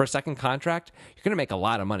NFL for a second contract, you're going to make a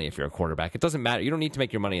lot of money if you're a quarterback. It doesn't matter. You don't need to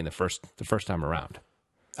make your money in the first time around.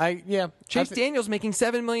 Chase Daniel's making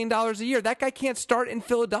 $7 million a year. That guy can't start in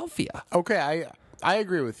Philadelphia. Okay, I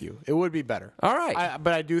agree with you. It would be better. All right.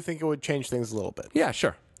 But I do think it would change things a little bit. Yeah,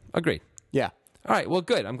 sure. Agreed. Yeah. All right. Well,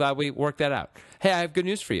 good. I'm glad we worked that out. Hey, I have good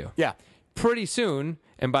news for you. Yeah. Pretty soon,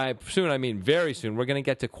 and by soon I mean very soon, we're going to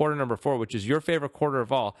get to quarter number 4, which is your favorite quarter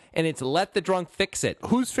of all, and it's Let the Drunk Fix It.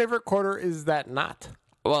 Whose favorite quarter is that not?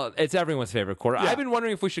 Well, it's everyone's favorite quarter. Yeah. I've been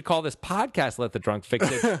wondering if we should call this podcast Let the Drunk Fix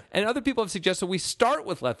It, and other people have suggested we start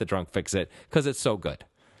with Let the Drunk Fix It because it's so good.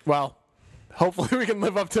 Well, hopefully we can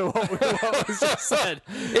live up to what was just said.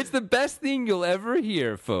 It's the best thing you'll ever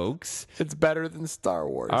hear, folks. It's better than Star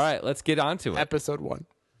Wars. All right, let's get on to it. Episode 1.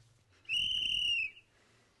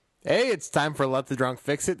 Hey, it's time for Let the Drunk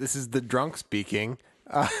Fix It. This is the drunk speaking.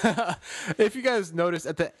 If you guys noticed,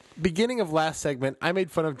 at the beginning of last segment, I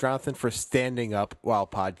made fun of Jonathan for standing up while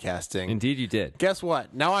podcasting. Indeed you did. Guess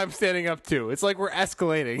what? Now I'm standing up too. It's like we're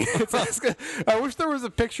escalating. I wish there was a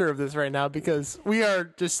picture of this right now because we are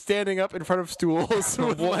just standing up in front of stools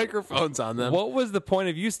with microphones on them. What was the point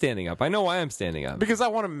of you standing up? I know why I'm standing up. Because I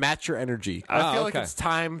want to match your energy. I feel like it's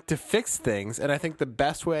time to fix things, and I think the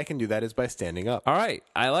best way I can do that is by standing up. All right.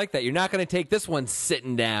 I like that. You're not going to take this one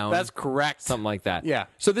sitting down. That's correct. Something like that. Yeah.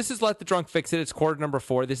 So this is Let the Drunk Fix It. It's quarter number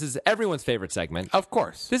 4. This is everyone's favorite segment. Of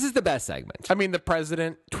course. This is the best segment. I mean, the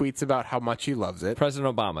president tweets about how much he loves it.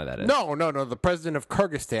 President Obama, that is. No. The president of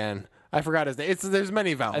Kyrgyzstan. I forgot his name. There's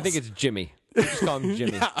many vowels. I think it's Jimmy. We just call him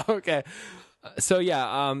Jimmy. Yeah, okay.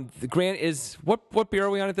 Grant is, what beer are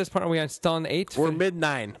we on at this point? Are we still on 8? We're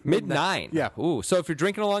mid-9. Mid-9. Yeah. Ooh, so if you're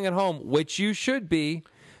drinking along at home, which you should be,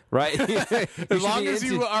 right? As long as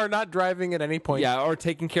you are not driving at any point. Yeah, or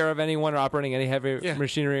taking care of anyone or operating any heavy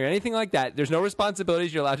machinery or anything like that. There's no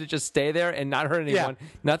responsibilities. You're allowed to just stay there and not hurt anyone. Yeah.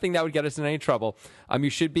 Nothing that would get us in any trouble. You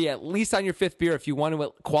should be at least on your 5th beer if you want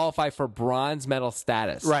to qualify for bronze medal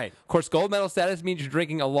status. Right. Of course, gold medal status means you're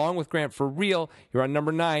drinking along with Grant for real. You're on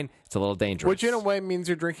number 9. It's a little dangerous. Which in a way means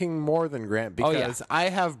you're drinking more than Grant because I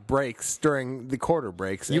have breaks during the quarter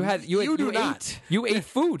breaks. You ate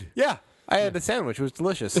food. Yeah. I had a sandwich. It was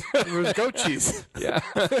delicious. It was goat cheese. Yeah.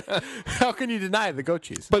 How can you deny the goat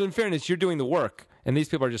cheese? But in fairness, you're doing the work, and these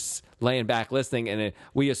people are just laying back listening, and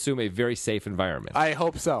we assume a very safe environment. I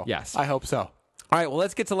hope so. Yes. I hope so. All right, well,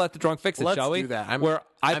 let's get to Let the Drunk Fix It, shall we? Let's do that. Where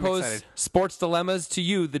I I'm pose excited. sports dilemmas to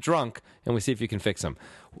you, the drunk, and we see if you can fix them.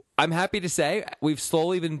 I'm happy to say we've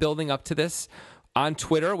slowly been building up to this on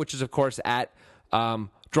Twitter, which is, of course, at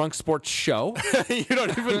Drunk Sports Show. You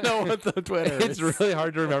don't even know what the Twitter is. It's really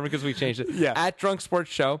hard to remember because we changed it. Yeah. At Drunk Sports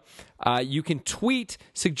Show. You can tweet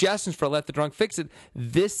suggestions for Let the Drunk Fix It.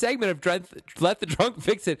 This segment of Let the Drunk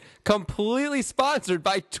Fix It completely sponsored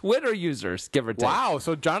by Twitter users, give or take. Wow.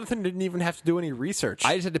 So Jonathan didn't even have to do any research.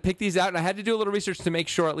 I just had to pick these out, and I had to do a little research to make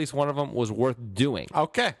sure at least one of them was worth doing.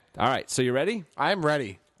 Okay. All right. So you ready? I'm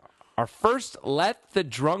ready. Our first Let the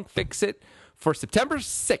Drunk Fix It for September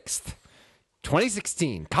 6th.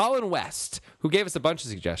 2016, Colin West, who gave us a bunch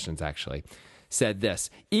of suggestions, actually, said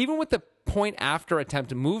this. Even with the point after attempt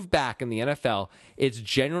to move back in the NFL, it's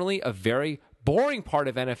generally a very boring part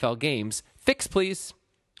of NFL games. Fix, please.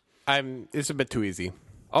 It's a bit too easy.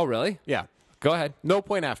 Oh, really? Yeah. Go ahead. No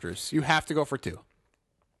point afters. You have to go for 2.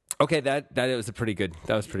 Okay, that was a pretty good.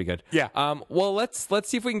 That was pretty good. Yeah. Well, let's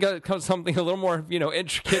see if we can get something a little more,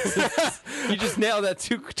 intricate. You just nailed that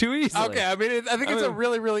too easily. Okay, I think it's a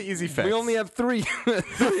really, really easy fix. We only have 3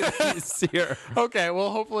 of these here. Okay,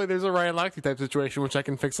 well, hopefully there's a Ryan Lochte type situation which I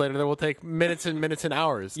can fix later that will take minutes and minutes and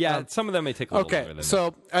hours. Yeah, some of them may take a little longer than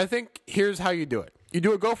so I think here's how you do it. You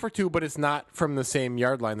do a go for 2, but it's not from the same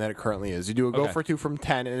yard line that it currently is. You do a go for 2 from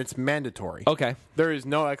 10, and it's mandatory. Okay. There is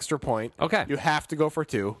no extra point. Okay. You have to go for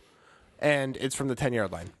 2, and it's from the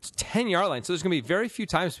 10-yard line. It's 10-yard line, so there's going to be very few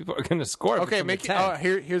times people are going to score. Okay,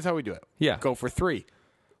 here's how we do it. Yeah. Go for 3.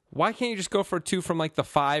 Why can't you just go for 2 from like the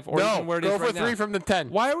 5 or even where it is right now? Go for 3 from the 10.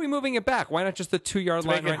 Why are we moving it back? Why not just the 2-yard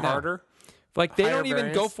line make it harder? now? Like they Higher don't even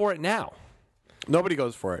variance? go for it now. Nobody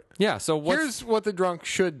goes for it. Yeah, so here's what the drunk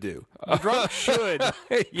should do. The drunk should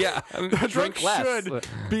the drunk should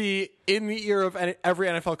be in the ear of every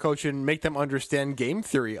NFL coach and make them understand game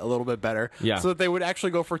theory a little bit better so that they would actually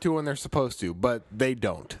go for 2 when they're supposed to, but they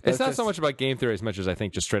don't. It's not so much about game theory as much as I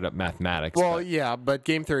think just straight up mathematics. Well, but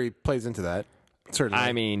game theory plays into that. Certainly.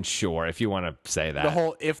 I mean, sure, if you want to say that. The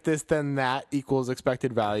whole if this then that equals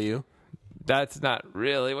expected value. That's not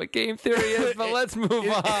really what game theory is, but let's move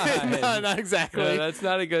on. No, not exactly. No, that's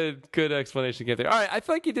not a good explanation of game theory. All right, I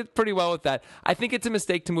feel like you did pretty well with that. I think it's a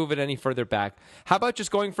mistake to move it any further back. How about just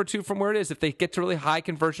going for 2 from where it is? If they get to really high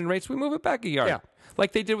conversion rates, we move it back a yard. Yeah.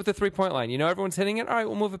 Like they did with the 3-point line. Everyone's hitting it. All right,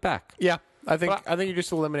 we'll move it back. Yeah, I think you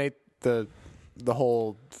just eliminate the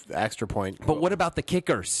whole extra point. But what about the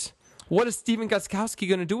kickers? What is Steven Gostkowski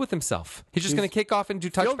going to do with himself? He's just going to kick off and do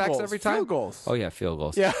touchbacks every time? Field goals. Oh, yeah, field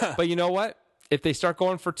goals. Yeah. But you know what? If they start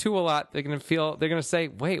going for 2 a lot, they're going to say,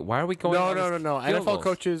 wait, why are we going No. NFL goals?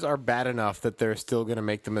 Coaches are bad enough that they're still going to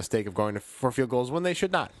make the mistake of going for field goals when they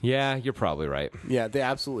should not. Yeah, you're probably right. Yeah, they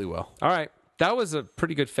absolutely will. All right. That was a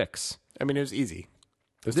pretty good fix. I mean, it was easy.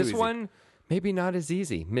 This one, maybe not as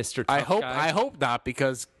easy, Mr. Tough Guy. I hope not,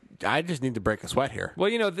 because I just need to break a sweat here.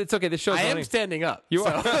 Well, it's okay. The show's running. I am standing up. You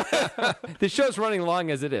are. The show's running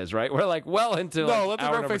long as it is, right? We're like well into let the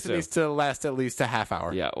drunk fix needs to last at least a half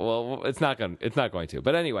hour. Yeah, well, it's not going to.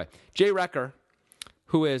 But anyway, Jay Recker,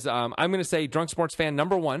 who is I'm going to say drunk sports fan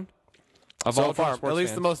number 1 of all far, drunk sports at least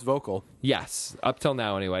fans. the most vocal. Yes, up till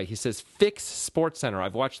now anyway. He says fix SportsCenter.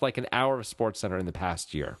 I've watched like an hour of SportsCenter in the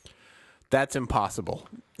past year. That's impossible.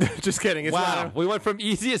 Just kidding. It's wow, we went from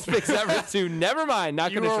easiest fix ever to never mind.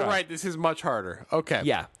 Not going to try. You were right. This is much harder. Okay.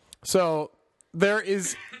 Yeah. So there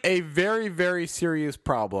is a very, very serious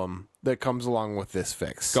problem that comes along with this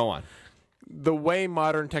fix. Go on. The way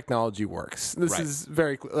modern technology works. This is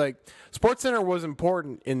very like SportsCenter was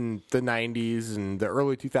important in the 90s and the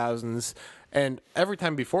early 2000s. And every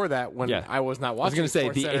time before that, when I was not watching, I was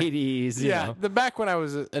going to say the 80s. The back when I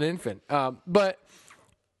was an infant. But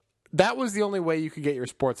that was the only way you could get your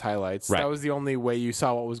sports highlights. Right. That was the only way you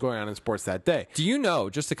saw what was going on in sports that day. Do you know,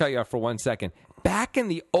 just to cut you off for 1 second, back in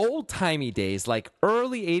the old-timey days, like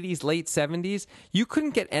early 80s, late 70s, you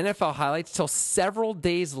couldn't get NFL highlights till several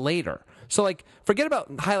days later. So, like, forget about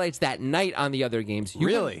highlights that night on the other games.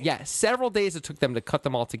 Really? Several days it took them to cut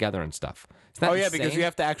them all together and stuff. Insane? Because you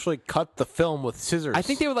have to actually cut the film with scissors. I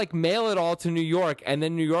think they would, like, mail it all to New York, and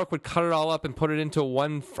then New York would cut it all up and put it into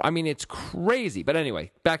one. I mean, it's crazy. But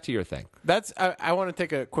anyway, back to your thing. I want to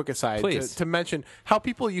take a quick aside to mention how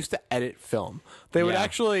people used to edit film. They would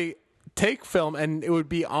actually take film, and it would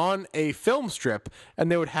be on a film strip,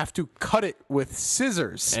 and they would have to cut it with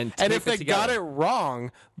scissors. And if they got it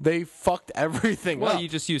wrong, they fucked everything up. Well, you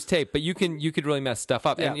just use tape, but you could really mess stuff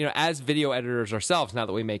up. Yeah. And as video editors ourselves, now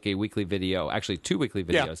that we make a weekly video, actually 2 weekly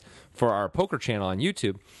videos for our poker channel on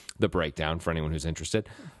YouTube, The Breakdown for anyone who's interested.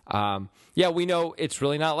 We know it's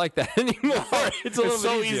really not like that anymore. It's a little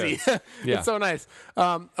so bit easier. easy. It's so nice.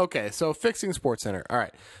 Okay, so fixing SportsCenter. All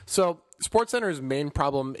right, so SportsCenter's main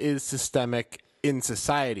problem is systemic in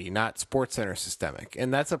society, not SportsCenter systemic,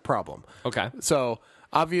 and that's a problem. Okay. So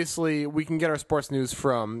obviously, we can get our sports news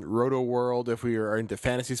from Roto World if we are into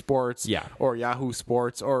fantasy sports, or Yahoo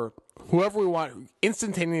Sports, or whoever we want.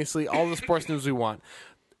 Instantaneously, all the sports news we want.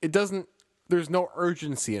 There's no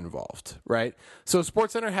urgency involved, right? So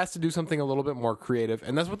SportsCenter has to do something a little bit more creative,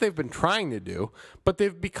 and that's what they've been trying to do, but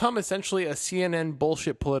they've become essentially a CNN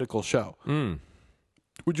bullshit political show.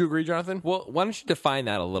 Would you agree, Jonathan? Well, why don't you define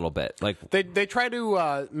that a little bit? Like they try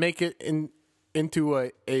to make it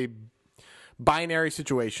into a binary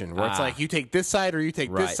situation where it's like you take this side or you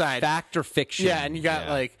take this side. Fact or fiction. Yeah, and you got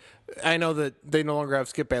like, I know that they no longer have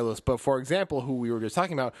Skip Bayless, but for example, who we were just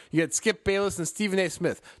talking about, you had Skip Bayless and Stephen A.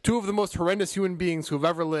 Smith, 2 of the most horrendous human beings who have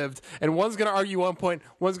ever lived, and one's going to argue one point,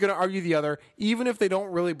 one's going to argue the other, even if they don't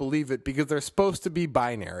really believe it, because they're supposed to be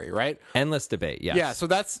binary, right? Endless debate, yes. Yeah, so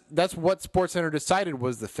that's what SportsCenter decided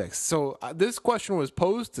was the fix. So this question was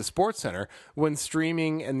posed to SportsCenter when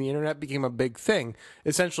streaming and the internet became a big thing.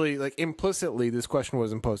 Essentially, like implicitly, this question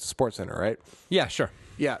was imposed to SportsCenter, right? Yeah, sure.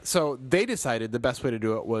 Yeah, so they decided the best way to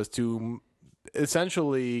do it was to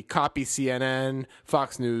essentially copy CNN,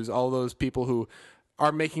 Fox News, all those people who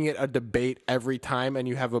are making it a debate every time, and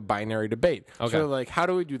you have a binary debate. Okay. So, like, how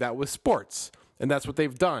do we do that with sports? And that's what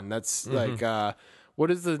they've done. That's like, what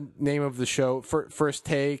is the name of the show? First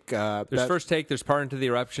Take. There's First Take. There's Part Into the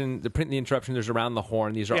Eruption. The Print the Interruption. There's Around the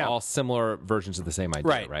Horn. These are all similar versions of the same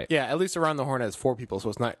idea, right? Yeah, at least Around the Horn has 4 people, so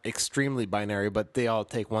it's not extremely binary, but they all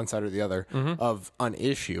take one side or the other of an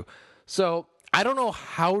issue. So I don't know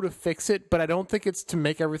how to fix it, but I don't think it's to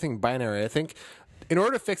make everything binary. I think in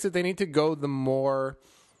order to fix it, they need to go the more...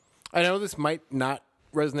 I know this might not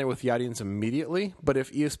resonate with the audience immediately, but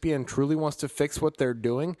if ESPN truly wants to fix what they're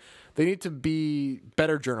doing, they need to be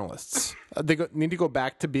better journalists. They need to go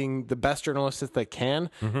back to being the best journalists that they can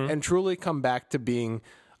and truly come back to being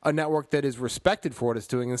a network that is respected for what it's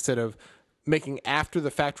doing instead of making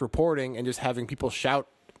after-the-fact reporting and just having people shout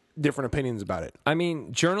different opinions about it. I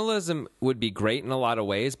mean, journalism would be great in a lot of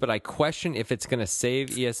ways, but I question if it's going to save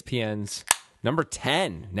ESPN's number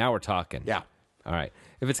 10. Now we're talking. Yeah. All right.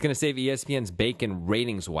 If it's going to save ESPN's bacon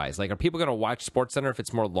ratings-wise. Like, are people going to watch SportsCenter if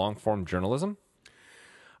it's more long-form journalism?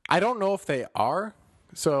 I don't know if they are.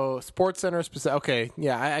 So SportsCenter specific. Okay,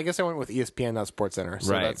 yeah, I guess I went with ESPN, not SportsCenter.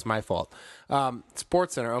 So that's my fault.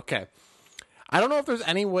 SportsCenter. Okay, I don't know if there's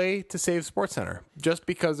any way to save SportsCenter just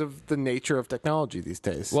because of the nature of technology these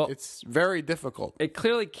days. Well, it's very difficult. It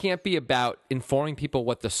clearly can't be about informing people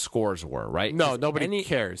what the scores were, right? No, nobody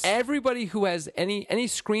cares. Everybody who has any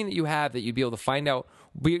screen that you have that you'd be able to find out.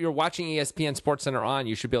 You're watching ESPN SportsCenter on,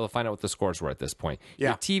 you should be able to find out what the scores were at this point. Yeah.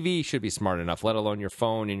 Your TV should be smart enough, let alone your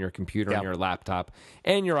phone and your computer and your laptop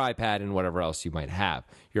and your iPad and whatever else you might have.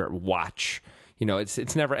 Your watch. You know,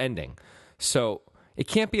 it's never ending. So it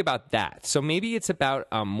can't be about that. So maybe it's about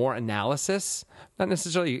more analysis, not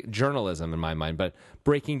necessarily journalism in my mind, but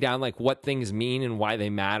breaking down like what things mean and why they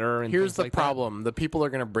matter. And here's the like problem: the people are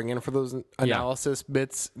going to bring in for those analysis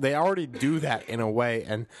bits. They already do that in a way,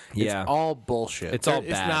 and it's all bullshit. It's all bad.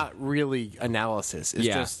 It's not really analysis. It's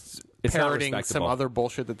just parroting some other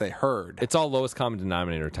bullshit that they heard. It's all lowest common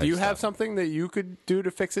denominator type. Do you stuff. have something that you could do to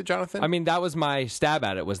fix it, Jonathan? I mean, that was my stab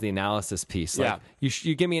at it, was the analysis piece. Like,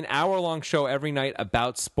 you give me an hour-long show every night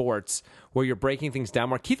about sports where you're breaking things down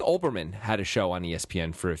more. Keith Olbermann had a show on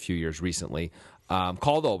ESPN for a few years recently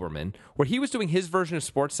called Olbermann, where he was doing his version of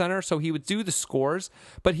SportsCenter. So he would do the scores,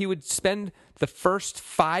 but he would spend the first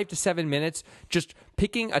 5 to 7 minutes just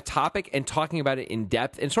picking a topic and talking about it in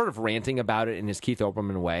depth and sort of ranting about it in his Keith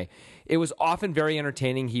Olbermann way. It was often very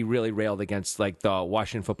entertaining. He really railed against like the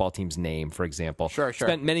Washington football team's name, for example. Sure.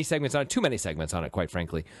 Spent many segments on it, too many segments on it, quite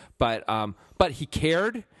frankly. But he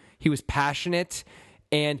cared. He was passionate.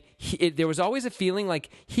 And there was always a feeling like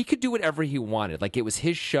he could do whatever he wanted. Like it was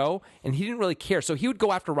his show, and he didn't really care. So he would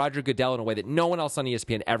go after Roger Goodell in a way that no one else on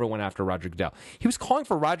ESPN ever went after Roger Goodell. He was calling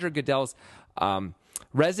for Roger Goodell's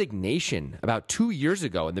resignation about 2 years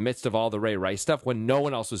ago in the midst of all the Ray Rice stuff when no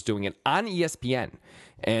one else was doing it on ESPN.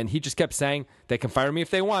 And he just kept saying, they can fire me if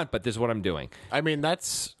they want, but this is what I'm doing. I mean, that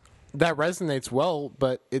resonates well,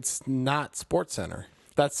 but it's not SportsCenter.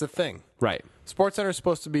 That's the thing. Right. SportsCenter is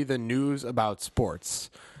supposed to be the news about sports.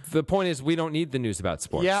 The point is, we don't need the news about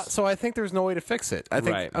sports. Yeah, so I think there's no way to fix it. I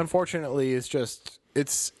think, unfortunately,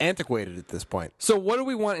 it's antiquated at this point. So what do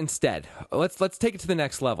we want instead? Let's take it to the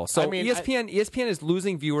next level. So ESPN is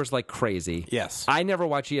losing viewers like crazy. Yes. I never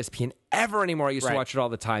watch ESPN ever anymore. I used to watch it all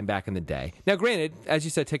the time back in the day. Now, granted, as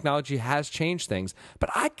you said, technology has changed things, but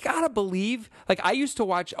I gotta believe, like I used to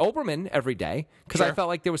watch Olbermann every day because I felt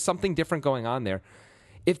like there was something different going on there.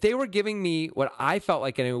 If they were giving me what I felt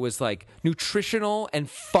like, and it was like nutritional and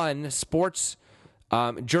fun sports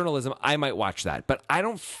journalism, I might watch that. But I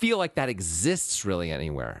don't feel like that exists really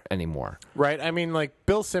anywhere anymore. Right. I mean, like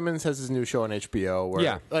Bill Simmons has his new show on HBO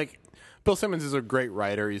where, like, Bill Simmons is a great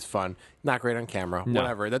writer. He's fun. Not great on camera. No.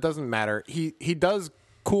 Whatever. That doesn't matter. He does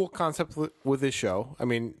cool concepts with his show. I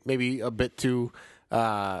mean, maybe a bit too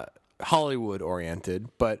Hollywood oriented,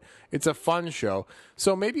 but it's a fun show.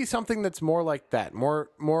 So maybe something that's more like that,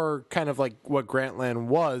 more kind of like what Grantland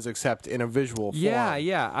was, except in a visual form.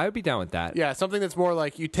 Yeah, I would be down with that. Yeah, something that's more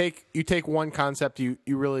like you take one concept, you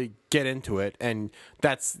really get into it, and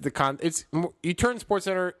that's the you turn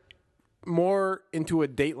SportsCenter more into a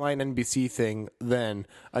Dateline NBC thing than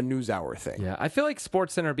a NewsHour thing. Yeah, I feel like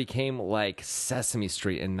SportsCenter became like Sesame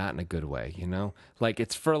Street, and not in a good way, you know? Like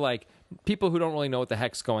it's for like people who don't really know what the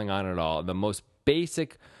heck's going on at all. The most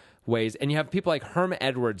basic ways. And you have people like Herm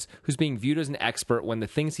Edwards, who's being viewed as an expert when the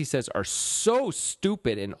things he says are so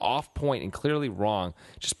stupid and off point and clearly wrong.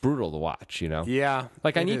 Just brutal to watch, Yeah.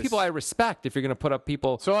 Like, I need people I respect if you're going to put up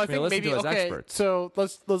people So I think listen maybe to as okay. experts. So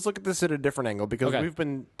let's look at this at a different angle because we've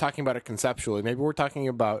been talking about it conceptually. Maybe we're talking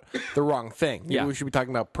about the wrong thing. Maybe we should be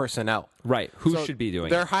talking about personnel. Right. Who should be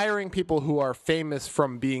doing They're it? hiring people who are famous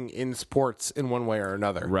from being in sports in one way or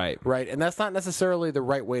another. Right. Right. And that's not necessarily the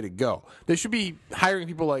right way to go. They should be hiring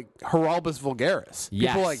people like Geralbus Vulgaris.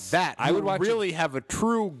 Yes. People like that. I would really have a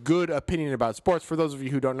true good opinion about sports. For those of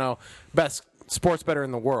you who don't know, best sports better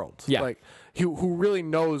in the world. Yeah. Like who really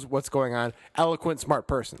knows what's going on. Eloquent, smart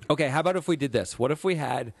person. Okay, how about if we did this? What if we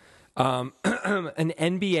had an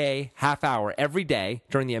NBA half hour every day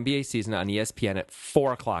during the NBA season on ESPN at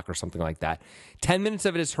 4 o'clock or something like that? 10 minutes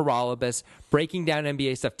of it is Geralbus breaking down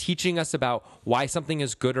NBA stuff, teaching us about why something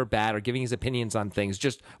is good or bad, or giving his opinions on things,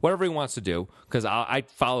 just whatever he wants to do, because I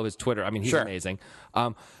follow his Twitter. I mean, he's amazing.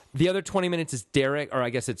 The other 20 minutes is Derek, or I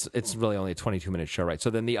guess it's really only a 22-minute show, right? So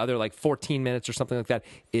then the other 14 minutes or something like that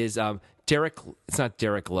is Derek. It's not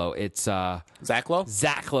Derek Lowe. It's Zach Lowe?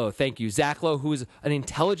 Zach Lowe, thank you. Zach Lowe, who's an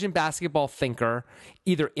intelligent basketball thinker,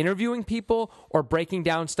 either interviewing people or breaking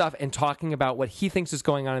down stuff and talking about what he thinks is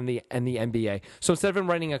going on in the NBA. So instead of him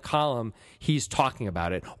writing a column, he's talking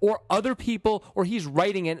about it. Or other people, or he's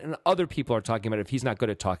writing it and other people are talking about it if he's not good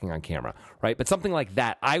at talking on camera, right? But something like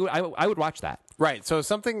that, I would watch that. Right. So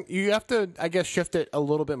something you have to, I guess, shift it a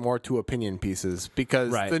little bit more to opinion pieces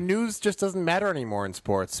because the news just doesn't matter anymore in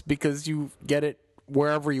sports because you get it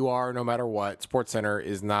wherever you are, no matter what. SportsCenter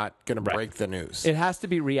is not going to break the news. It has to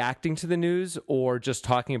be reacting to the news or just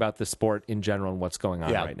talking about the sport in general and what's going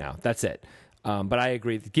on right now. That's it. But I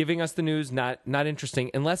agree. Giving us the news, not interesting,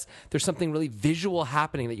 unless there's something really visual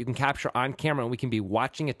happening that you can capture on camera and we can be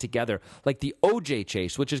watching it together, like the OJ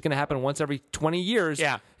chase, which is going to happen once every 20 years.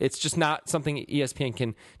 Yeah. It's just not something ESPN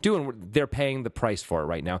can do, and they're paying the price for it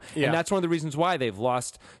right now. Yeah. And that's one of the reasons why they've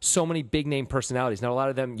lost so many big-name personalities. Now, a lot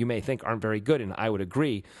of them you may think aren't very good, and I would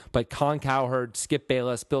agree, but Colin Cowherd, Skip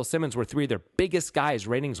Bayless, Bill Simmons were three of their biggest guys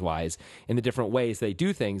ratings-wise in the different ways they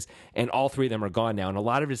do things, and all three of them are gone now, and a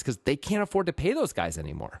lot of it is because they can't afford to pay those guys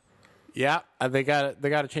anymore. Yeah, they got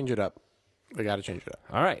to change it up. They got to change it up.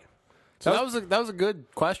 All right. So that was a good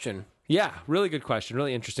question. Yeah, really good question.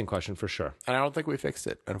 Really interesting question for sure. And I don't think we fixed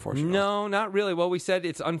it, unfortunately. No, not really. Well, we said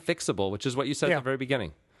it's unfixable, which is what you said at the very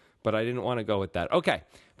beginning. But I didn't want to go with that. Okay.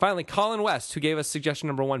 Finally, Colin West, who gave us suggestion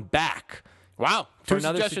number 1, back. Wow. For 2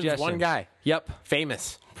 another suggestions, suggestion. 1 guy. Yep.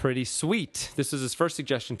 Famous. Pretty sweet. This is his first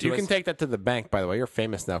suggestion to us. You can take that to the bank, by the way. You're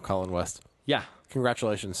famous now, Colin West. Yeah.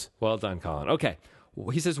 Congratulations. Well done, Colin. Okay.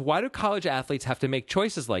 He says, why do college athletes have to make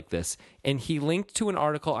choices like this? And he linked to an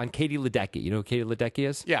article on Katie Ledecky. You know who Katie Ledecky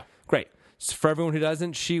is? Yeah. Great. So for everyone who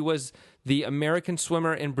doesn't, she was the American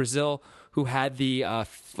swimmer in Brazil who had the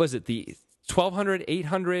 1,200,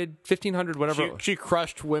 800, 1,500, whatever. She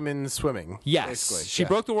crushed women's swimming. Yes. Basically. She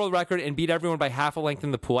broke the world record and beat everyone by half a length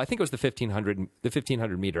in the pool. I think it was the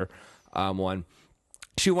 1,500 meter one.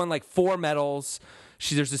 She won 4 medals.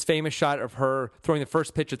 There's this famous shot of her throwing the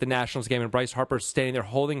first pitch at the Nationals game, and Bryce Harper's standing there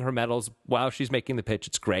holding her medals while she's making the pitch.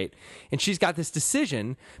 It's great. And she's got this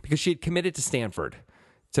decision because she had committed to Stanford,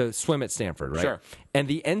 to swim at Stanford, right? Sure. And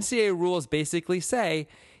the NCAA rules basically say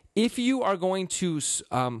if you are going to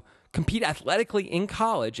compete athletically in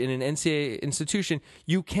college in an NCAA institution,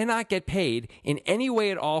 you cannot get paid in any way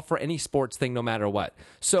at all for any sports thing, no matter what.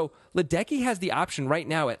 So Ledecky has the option right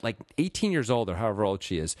now at 18 years old or however old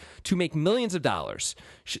she is to make millions of dollars.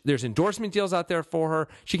 There's endorsement deals out there for her.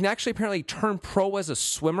 She can actually apparently turn pro as a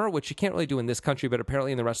swimmer, which you can't really do in this country, but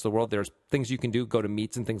apparently in the rest of the world, there's things you can do, go to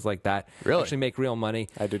meets and things like that. Really? Actually make real money.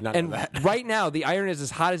 I did not know that. Right now, the iron is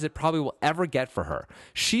as hot as it probably will ever get for her.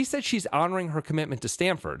 She said she's honoring her commitment to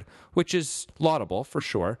Stanford, which is laudable for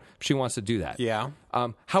sure. She wants to do that. Yeah.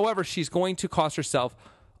 However, she's going to cost herself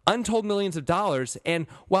untold millions of dollars. And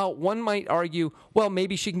while one might argue, well,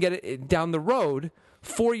 maybe she can get it down the road,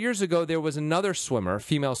 4 years ago, there was another swimmer,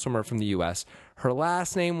 female swimmer from the U.S. Her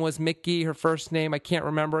last name was Mickey. Her first name, I can't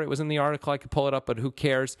remember. It was in the article. I could pull it up, but who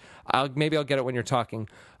cares? Maybe I'll get it when you're talking.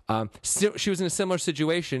 She was in a similar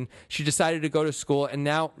situation. She decided to go to school, and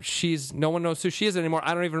now no one knows who she is anymore.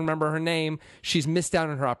 I don't even remember her name. She's missed out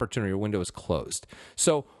on her opportunity. Her window is closed.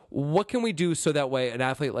 So what can we do so that way an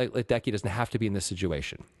athlete like Ledecky doesn't have to be in this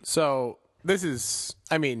situation? So this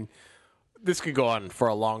could go on for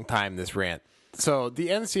a long time, this rant. So the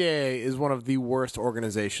NCAA is one of the worst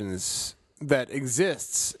organizations that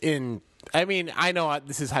exists in I mean, I know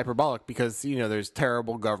this is hyperbolic because, there's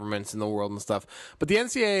terrible governments in the world and stuff, but the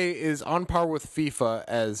NCAA is on par with FIFA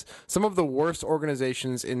as some of the worst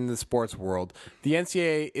organizations in the sports world. The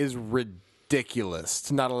NCAA is ridiculous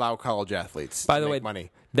to not allow college athletes to make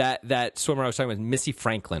money. That swimmer I was talking about was Missy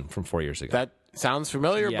Franklin from 4 years ago. That sounds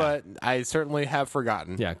familiar, but I certainly have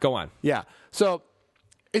forgotten. Yeah, go on. Yeah. So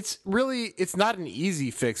it's not an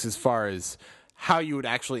easy fix as far as how you would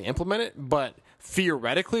actually implement it, but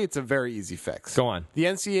theoretically, it's a very easy fix. Go on. The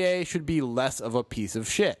NCAA should be less of a piece of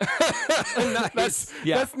shit. Nice.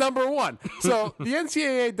 That's number one. So the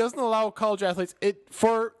NCAA doesn't allow college athletes.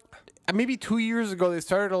 For maybe 2 years ago, they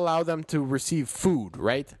started to allow them to receive food,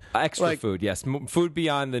 right? Extra food, yes. Food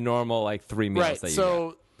beyond the normal 3 meals that you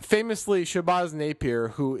get. Famously, Shabazz Napier,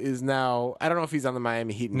 who is now, I don't know if he's on the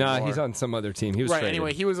Miami Heat anymore. No, he's on some other team. He was right. traded.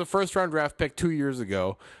 Anyway, he was a first-round draft pick 2 years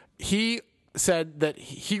ago. He said that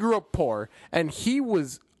he grew up poor, and he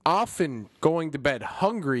was often going to bed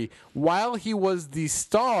hungry while he was the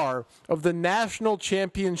star of the national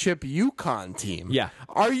championship UConn team. Yeah.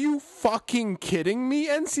 Are you fucking kidding me,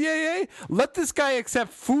 NCAA? Let this guy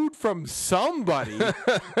accept food from somebody.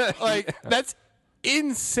 That's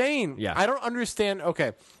insane. Yeah. I don't understand.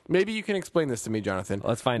 Okay, maybe you can explain this to me, Jonathan.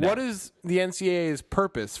 Let's find out. What is the NCAA's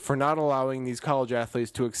purpose for not allowing these college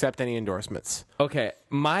athletes to accept any endorsements? Okay,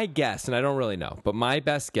 my guess, and I don't really know, but my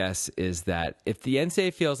best guess is that if the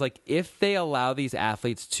NCAA feels like if they allow these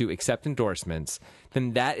athletes to accept endorsements,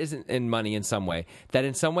 then that isn't in money in some way. That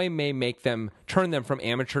in some way may make them turn them from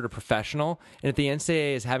amateur to professional. And if the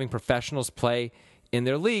NCAA is having professionals play in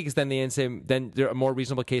their leagues, then a more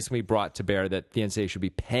reasonable case can be brought to bear that the NCAA should be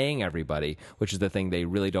paying everybody, which is the thing they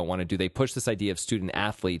really don't want to do. They push this idea of student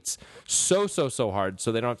athletes so hard,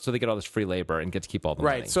 so they get all this free labor and get to keep all the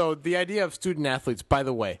money. Right. So the idea of student athletes, by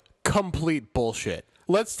the way, complete bullshit.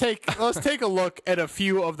 Let's take a look at a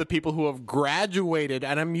few of the people who have graduated,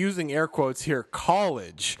 and I'm using air quotes here,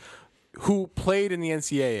 college, who played in the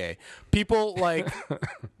NCAA. People like.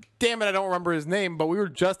 Damn it, I don't remember his name, but we were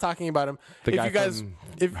just talking about him. The guy from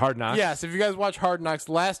Hard Knocks? Yes, if you guys watch Hard Knocks,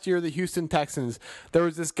 last year, the Houston Texans, there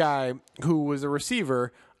was this guy who was a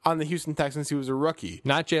receiver on the Houston Texans. He was a rookie.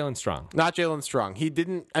 Not Jalen Strong. He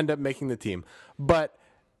didn't end up making the team. But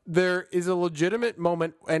there is a legitimate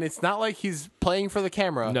moment, and it's not like he's playing for the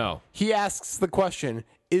camera. No. He asks the question,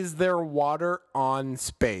 is there water on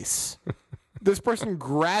space? This person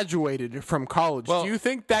graduated from college. Well, do you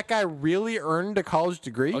think that guy really earned a college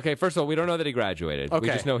degree? Okay, first of all, we don't know that he graduated. Okay.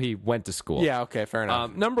 We just know he went to school. Yeah, okay, fair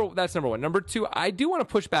enough. That's number one. Number two, I do want to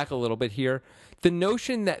push back a little bit here. The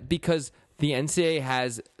notion that because the NCAA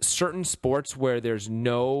has certain sports where there's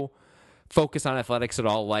no focus on athletics at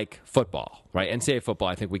all, like football, right? NCAA football,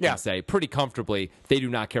 I think we can say pretty comfortably they do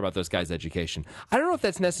not care about those guys' education. I don't know if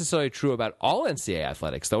that's necessarily true about all NCAA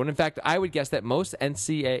athletics, though. And in fact, I would guess that most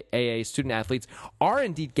NCAA student athletes are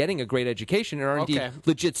indeed getting a great education and are indeed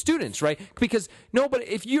legit students, right? Because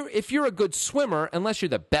if you're a good swimmer, unless you're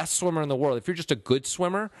the best swimmer in the world, if you're just a good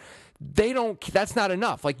swimmer, that's not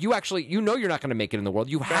enough. Like you're not going to make it in the world.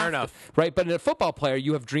 Fair enough. Right? But in a football player,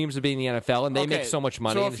 you have dreams of being in the NFL and they make so much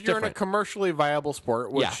money. So and if it's you're different. in a commercially viable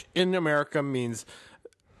sport, which in America means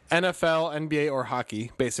NFL, NBA, or hockey,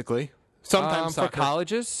 basically. Sometimes for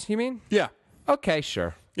colleges, you mean? Yeah. Okay,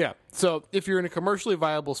 sure. Yeah. So if you're in a commercially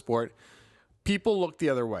viable sport, people look the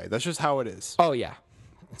other way. That's just how it is. Oh, yeah.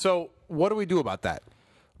 So what do we do about that?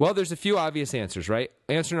 Well, there's a few obvious answers, right?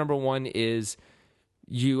 Answer number one is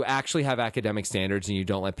you actually have academic standards and you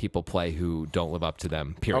don't let people play who don't live up to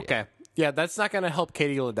them, period. Okay. Yeah, that's not going to help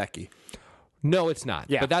Katie Ledecky. No, it's not.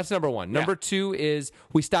 Yeah. But that's number one. Number two is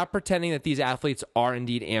we stop pretending that these athletes are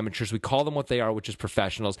indeed amateurs. We call them what they are, which is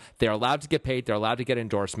professionals. They're allowed to get paid. They're allowed to get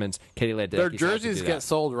endorsements. Katie Ledecky. Their jerseys get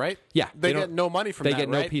sold, right? Yeah. They get no money from that, They get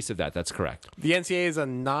right? no piece of that. That's correct. The NCAA is a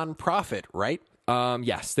non-profit, right?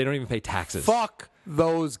 Yes. They don't even pay taxes. Fuck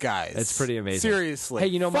those guys. It's pretty amazing. Seriously.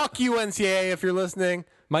 Hey, fuck you, NCAA, if you're listening.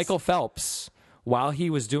 Michael Phelps, while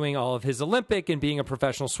he was doing all of his Olympic and being a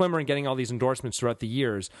professional swimmer and getting all these endorsements throughout the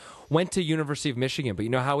years, went to University of Michigan. But you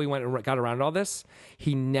know how he went and got around all this?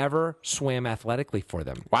 He never swam athletically for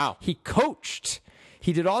them. Wow. He coached.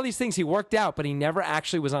 He did all these things. He worked out, but he never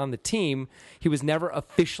actually was on the team. He was never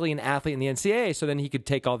officially an athlete in the NCAA, so then he could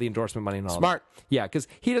take all the endorsement money and all Smart. that. Yeah, because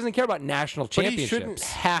he doesn't care about national championships. But he shouldn't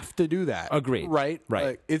have to do that. Agreed. Right? Right.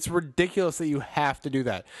 Like, it's ridiculous that you have to do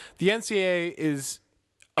that. The NCAA is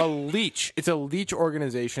a leech. It's a leech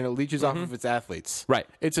organization. It leeches off of its athletes. Right.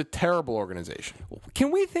 It's a terrible organization. Can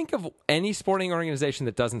we think of any sporting organization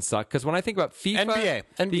that doesn't suck? Because when I think about FIFA,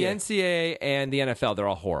 NBA. the NCAA, and the NFL, they're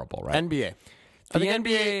all horrible, right? NBA. The I think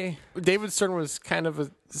NBA. David Stern was kind of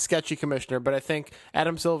a sketchy commissioner, but I think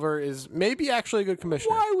Adam Silver is maybe actually a good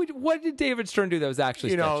commissioner. What did David Stern do that was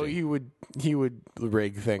actually sketchy? He would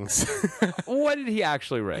rig things. What did he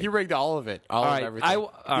actually rig? He rigged all of it, all of everything.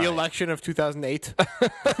 The election of 2008.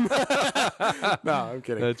 No, I'm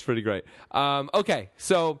kidding. That's pretty great. Okay,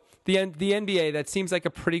 so the NBA, that seems like a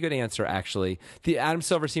pretty good answer, actually. The Adam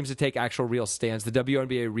Silver seems to take actual real stands. The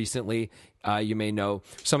WNBA recently, you may know,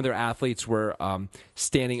 some of their athletes were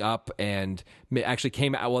standing up and actually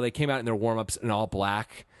came out. Well, they came out in their warm-ups in all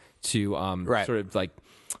black to sort of like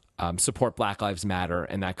support Black Lives Matter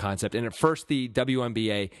and that concept. And at first, the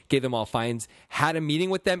WNBA gave them all fines, had a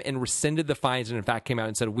meeting with them, and rescinded the fines, and in fact came out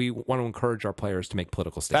and said, we want to encourage our players to make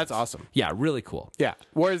political stands. That's awesome. Yeah, really cool. Yeah.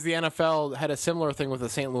 Whereas the NFL had a similar thing with the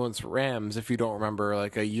St. Louis Rams, if you don't remember,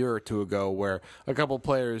 like a year or two ago, where a couple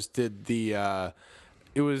players did the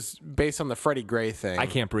it was based on the Freddie Gray thing. I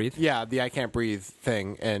Can't Breathe? Yeah, the I Can't Breathe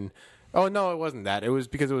thing. And oh no, it wasn't that. It was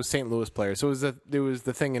because it was St. Louis players. So it was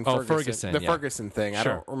the thing in Ferguson. The Ferguson thing. Sure. I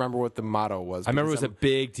don't remember what the motto was. I remember it was a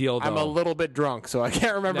big deal, though. I'm a little bit drunk, so I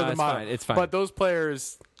can't remember the motto. It's fine. But those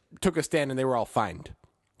players took a stand and they were all fined.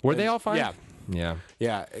 Were they all fined? Yeah.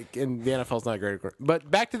 Yeah. And the NFL's not great.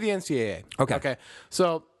 But back to the NCAA. Okay.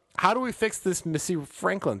 So how do we fix this Missy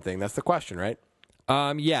Franklin thing? That's the question, right?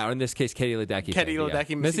 Yeah, or in this case, Katie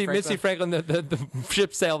Ledecky. Missy Franklin, the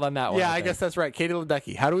ship sailed on that one. Yeah, I guess that's right. Katie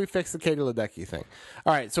Ledecky. How do we fix the Katie Ledecky thing?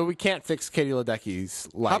 All right, so we can't fix Katie Ledecky's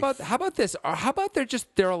life. How about this? How about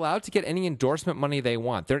they're allowed to get any endorsement money they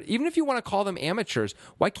want? Even if you want to call them amateurs,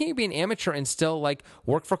 why can't you be an amateur and still like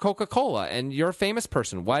work for Coca-Cola and you're a famous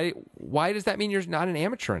person? Why does that mean you're not an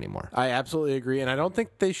amateur anymore? I absolutely agree, and I don't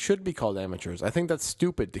think they should be called amateurs. I think that's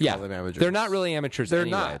stupid to call them amateurs. They're not really amateurs. They're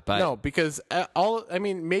anyway, not. But no, because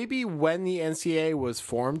maybe when the NCAA was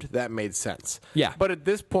formed, that made sense. Yeah. But at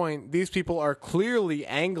this point, these people are clearly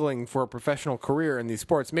angling for a professional career in these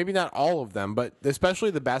sports. Maybe not all of them, but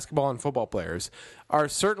especially the basketball and football players are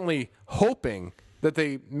certainly hoping that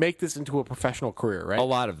they make this into a professional career, right? A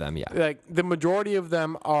lot of them, yeah. Like the majority of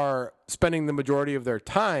them are spending the majority of their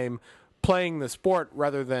time playing the sport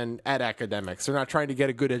rather than at academics. They're not trying to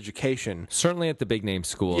get a good education. Certainly at the big name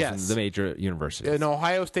schools and the major universities. An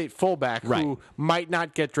Ohio State fullback who might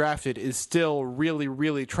not get drafted is still really,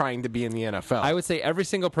 really trying to be in the NFL. I would say every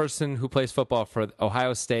single person who plays football for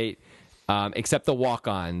Ohio State, except the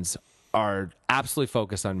walk-ons, are absolutely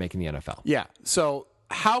focused on making the NFL. Yeah. So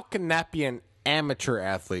how can that be an amateur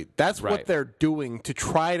athlete? That's what they're doing to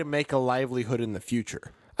try to make a livelihood in the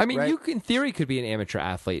future. I mean, you in theory could be an amateur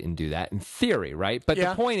athlete and do that, in theory, right? But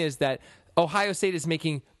the point is that Ohio State is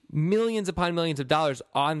making millions upon millions of dollars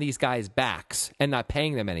on these guys' backs and not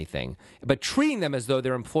paying them anything, but treating them as though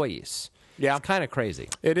they're employees. Yeah. It's kind of crazy.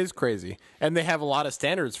 It is crazy. And they have a lot of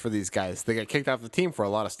standards for these guys. They get kicked off the team for a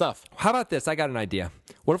lot of stuff. How about this? I got an idea.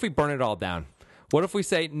 What if we burn it all down? What if we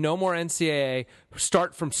say no more NCAA,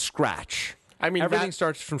 start from scratch? I mean, everything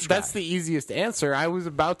starts from scratch. That's the easiest answer. I was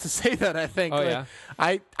about to say that, I think.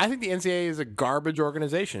 I think the NCAA is a garbage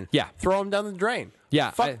organization. Yeah. Throw them down the drain.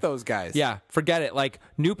 Yeah. Fuck those guys. Yeah. Forget it. Like,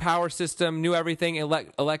 new power system, new everything,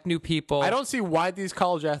 elect new people. I don't see why these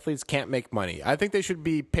college athletes can't make money. I think they should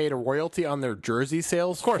be paid a royalty on their jersey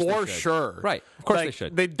sales. Of course for sure. Right. Of course they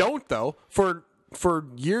should. They don't, though. For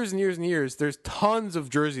years and years and years, there's tons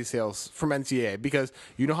of jersey sales from NCAA because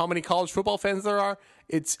you know how many college football fans there are?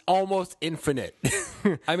 It's almost infinite.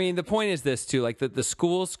 I mean, the point is this, too. Like, the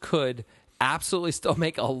schools could absolutely still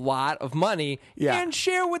make a lot of money and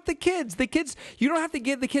share with the kids. The kids, you don't have to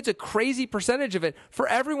give the kids a crazy percentage of it for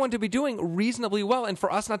everyone to be doing reasonably well and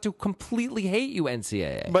for us not to completely hate you,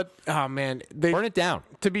 NCAA. But, oh, man. Burn it down.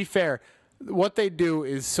 To be fair, what they do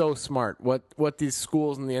is so smart. What these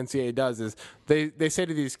schools and the NCAA does is they say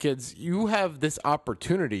to these kids, you have this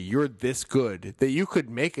opportunity. You're this good that you could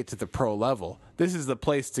make it to the pro level. This is the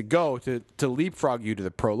place to go to leapfrog you to the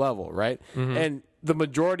pro level, right? Mm-hmm. And the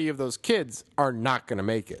majority of those kids are not going to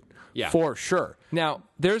make it. Yeah. For sure. Now,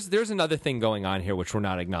 there's another thing going on here which we're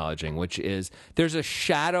not acknowledging, which is there's a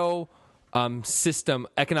shadow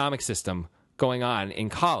economic system going on in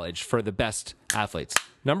college for the best athletes.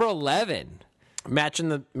 Number 11. Matching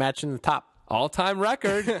the top. All-time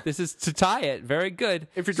record. This is to tie it. Very good.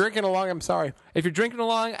 If you're drinking along, I'm sorry. If you're drinking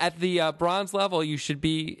along at the bronze level, you should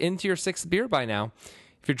be into your 6th beer by now.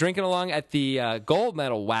 If you're drinking along at the gold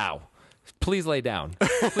medal, wow. please lay down.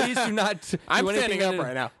 Please do not do I'm anything standing up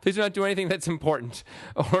right now. Please do not do anything that's important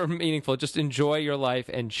or meaningful. Just enjoy your life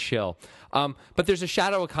and chill. But there's a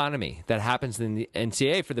shadow economy that happens in the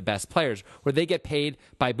NCAA for the best players where they get paid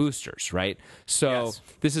by boosters, right? So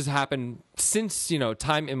this has happened since,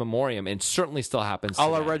 time immemorial, and certainly still happens A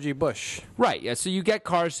la today. Reggie Bush. Right, yeah. So you get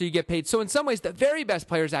cars, so you get paid. So in some ways, the very best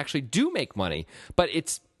players actually do make money, but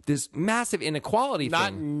it's this massive inequality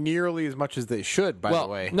Not thing. nearly as much as they should, by the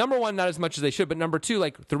way. Number one, not as much as they should, but number two,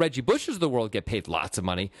 like the Reggie Bushes of the world get paid lots of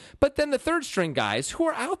money, but then the third string guys who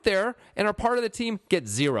are out there and are part of the team get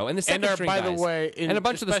zero, and the second string guys, by the way, and a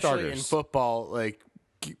bunch of the especially starters in football, like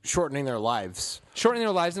shortening their lives. shortening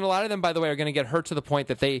their lives, and a lot of them, by the way, are going to get hurt to the point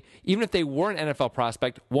that they, even if they were an NFL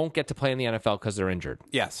prospect, won't get to play in the NFL because they're injured.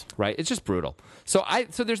 Yes. Right? It's just brutal. So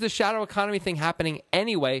there's this shadow economy thing happening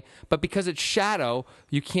anyway, but because it's shadow,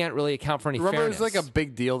 you can't really account for any Remember, fairness. it was like a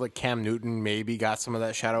big deal that Cam Newton maybe got some of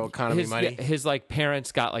that shadow economy money. His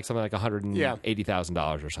parents got like something like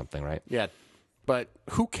 $180,000 or something, right? Yeah, but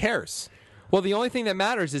who cares? Well, the only thing that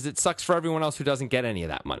matters is it sucks for everyone else who doesn't get any of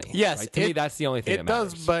that money. Yes. Right? To me, that's the only thing that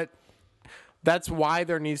matters. It does, but that's why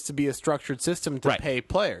there needs to be a structured system to pay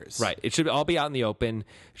players. Right. It should all be out in the open. It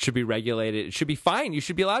should be regulated. It should be fine. You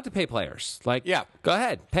should be allowed to pay players. Go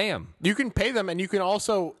ahead, pay them. You can pay them, and you can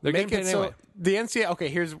also They're make getting it paid so anyway. the NCAA. Okay,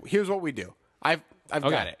 here's what we do. I've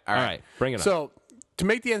got it. All right. Bring it up. So to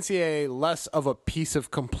make the NCAA less of a piece of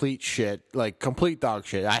complete shit, like complete dog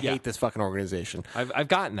shit. I hate this fucking organization. I've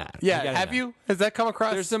gotten that. Yeah, have you? Has that come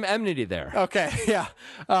across? There's some enmity there. Okay, yeah.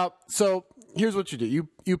 So here's what you do.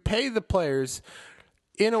 You pay the players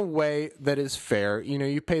in a way that is fair.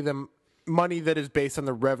 You pay them money that is based on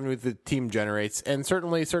the revenue the team generates, and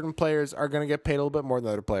certainly certain players are going to get paid a little bit more than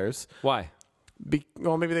other players. Why?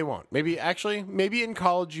 Well, maybe they won't. Maybe in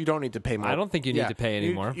college you don't need to pay more. I don't think you need to pay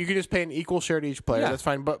anymore. You can just pay an equal share to each player. Yeah. That's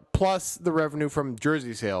fine. But plus the revenue from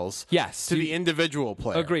jersey sales. Yes. To the individual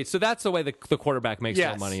player. Agreed. So that's the way the quarterback makes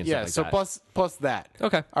more money and stuff like so that. plus that.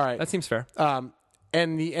 Okay. All right. That seems fair.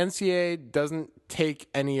 And the NCAA doesn't take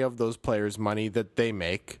any of those players' money that they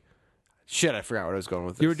make. Shit, I forgot what I was going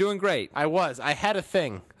with this. You were doing great. I had a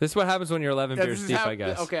thing. This is what happens when you're 11 beers deep, I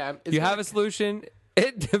guess. Okay. You have a solution.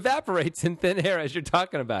 It evaporates in thin air as you're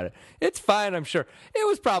talking about it. It's fine, I'm sure. It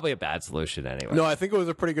was probably a bad solution anyway. No, I think it was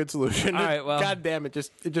a pretty good solution. All right, well. God damn, it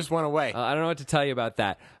just went away. I don't know what to tell you about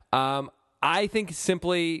that. I think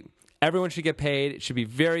simply everyone should get paid. It should be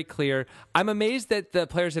very clear. I'm amazed that the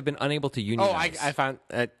players have been unable to unionize. I found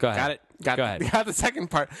Go ahead. Got it. Got the second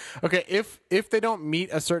part. Okay, if they don't meet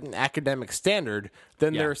a certain academic standard,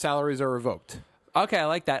 then their salaries are revoked. Okay, I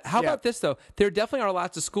like that. How about this, though? There definitely are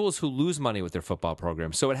lots of schools who lose money with their football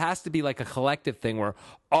program. So it has to be like a collective thing where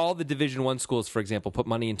all the Division I schools, for example, put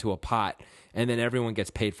money into a pot, and then everyone gets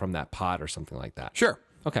paid from that pot or something like that. Sure.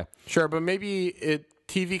 Okay. Sure, but maybe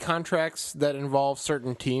TV contracts that involve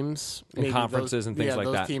certain teams. And conferences and things like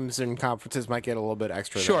those that. teams and conferences might get a little bit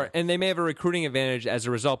extra. Sure, there. and they may have a recruiting advantage as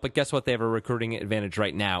a result, but guess what? They have a recruiting advantage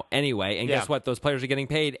right now anyway. And guess what? Those players are getting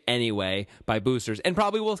paid anyway by boosters and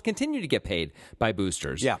probably will continue to get paid by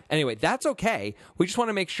boosters. Yeah. Anyway, that's okay. We just want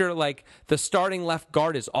to make sure like the starting left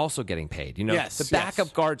guard is also getting paid. The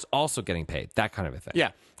backup guard's also getting paid. That kind of a thing.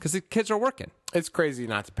 Yeah. Because the kids are working. It's crazy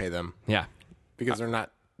not to pay them. Yeah. Because they're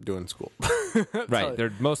not doing school. Right.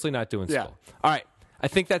 They're mostly not doing school. All right. I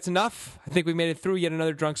think that's enough. I think we made it through yet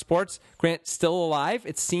another Drunk Sports. Grant still alive,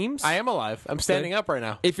 it seems. I am alive. I'm standing up right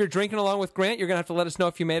now. If you're drinking along with Grant, you're going to have to let us know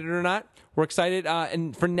if you made it or not. We're excited.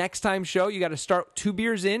 And for next time's show, you got to start 2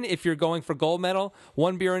 beers in if you're going for gold medal,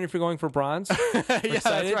 1 beer in if you're going for bronze.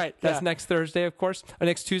 That's right. That's next Thursday, of course. Or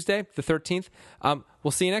next Tuesday, the 13th.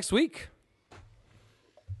 We'll see you next week.